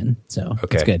good again." So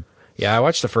it's good. Yeah, I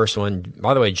watched the first one.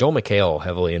 By the way, Joel McHale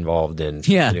heavily involved in.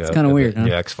 It's kind of weird.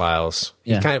 New X-Files.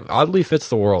 Yeah, he kind of oddly fits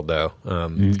the world though.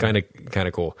 It's kind of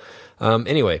cool.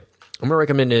 Anyway, I'm gonna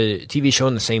recommend a TV show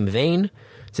in the same vein.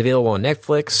 It's available on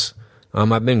Netflix.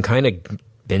 I've been kind of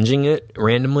binging it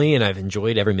randomly, and I've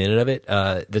enjoyed every minute of it.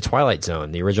 The Twilight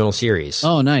Zone, the original series.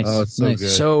 Oh, nice! Oh, it's so nice. good.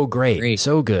 So great,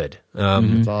 so good.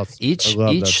 It's awesome.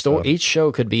 Each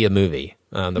show could be a movie.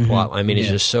 The plot, I mean, it's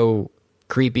just so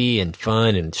creepy and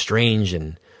fun and strange,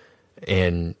 and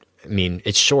I mean,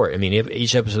 it's short. I mean,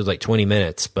 each episode's like 20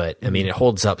 minutes, but I mean, it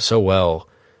holds up so well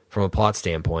from a plot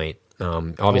standpoint.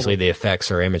 Obviously, the effects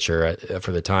are amateur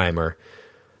for the time. Or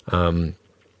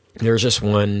there's just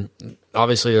one.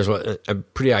 Obviously, there's a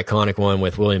pretty iconic one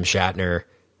with William Shatner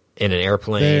in an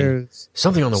airplane. There's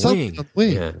something on the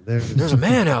wing. Yeah. There's a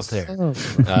man out there.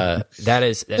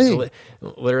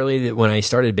 Literally, when I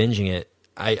started binging it,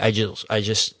 I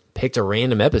just picked a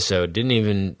random episode. Didn't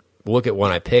even look at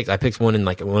one I picked. I picked one in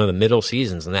like one of the middle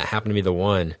seasons, and that happened to be the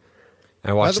one.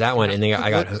 I watched that one, and then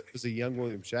I got hooked. It was a young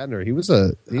William Shatner. He was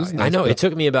nice I know. guy. It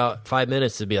took me about 5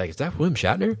 minutes to be like, is that William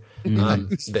Shatner?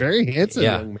 He's very handsome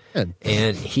young man.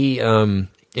 And he,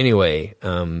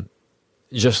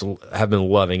 just have been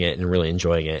loving it and really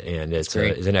enjoying it, and it's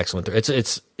an excellent.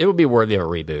 It would be worthy of a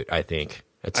reboot, I think.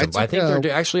 I think they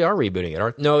actually are rebooting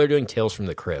it. No, they're doing Tales from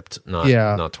the Crypt,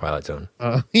 not Twilight Zone.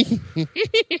 When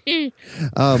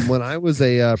I was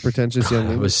a pretentious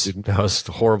young English student, that was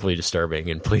horribly disturbing,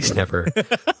 and please never.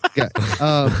 I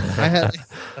had,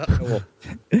 I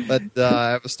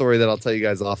have a story that I'll tell you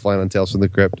guys offline on Tales from the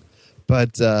Crypt.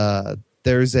 But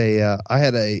there's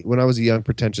when I was a young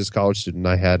pretentious college student,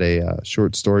 I had a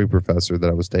short story professor that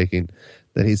I was taking.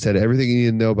 That he said everything you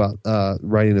need to know about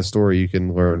writing a story you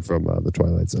can learn from the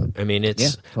Twilight Zone. I mean,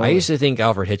 I used to think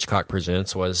Alfred Hitchcock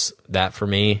Presents was that for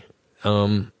me,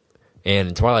 and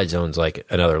Twilight Zone's like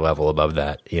another level above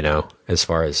that, as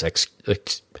far as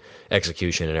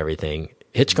execution and everything.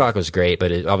 Hitchcock was great,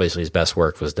 but obviously his best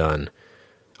work was done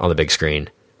on the big screen.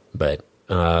 But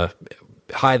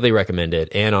highly recommended,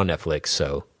 and on Netflix.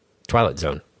 So Twilight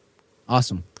Zone,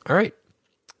 awesome. All right,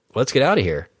 let's get out of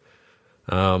here.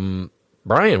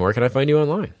 Brian, where can I find you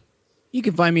online? You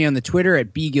can find me on the Twitter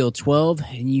at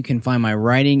bgill12, and you can find my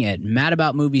writing at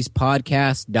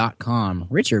madaboutmoviespodcast.com.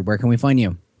 Richard, where can we find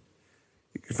you?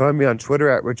 You can find me on Twitter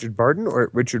at Richard Barden or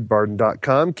at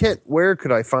richardbarden.com. Kent, where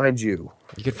could I find you?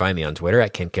 You can find me on Twitter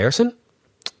at Kent Garrison,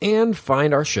 and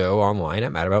find our show online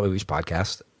at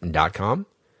madaboutmoviespodcast.com.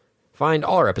 Find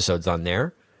all our episodes on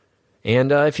there.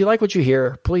 And if you like what you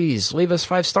hear, please leave us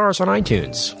 5 stars on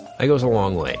iTunes. That goes a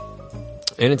long way.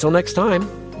 And until next time,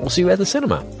 we'll see you at the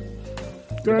cinema.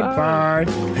 Goodbye.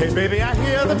 Hey, baby, I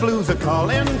hear the blues are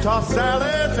calling. Tossed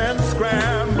salads and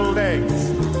scrambled eggs.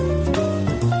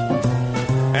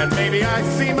 And maybe I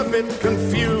seem a bit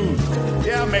confused.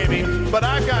 Yeah, maybe, but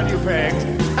I got you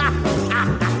pegged.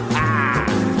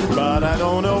 But I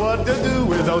don't know what to do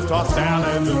with those tossed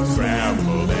salads and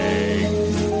scrambled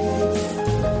eggs.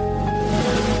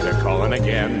 They're calling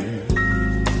again.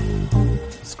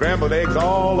 Scrambled eggs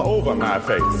all over my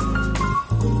face.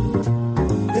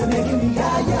 They're making me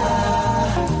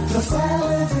yah-yah. The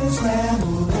salads and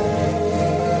scrambled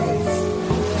eggs.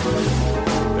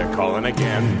 They're calling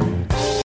again.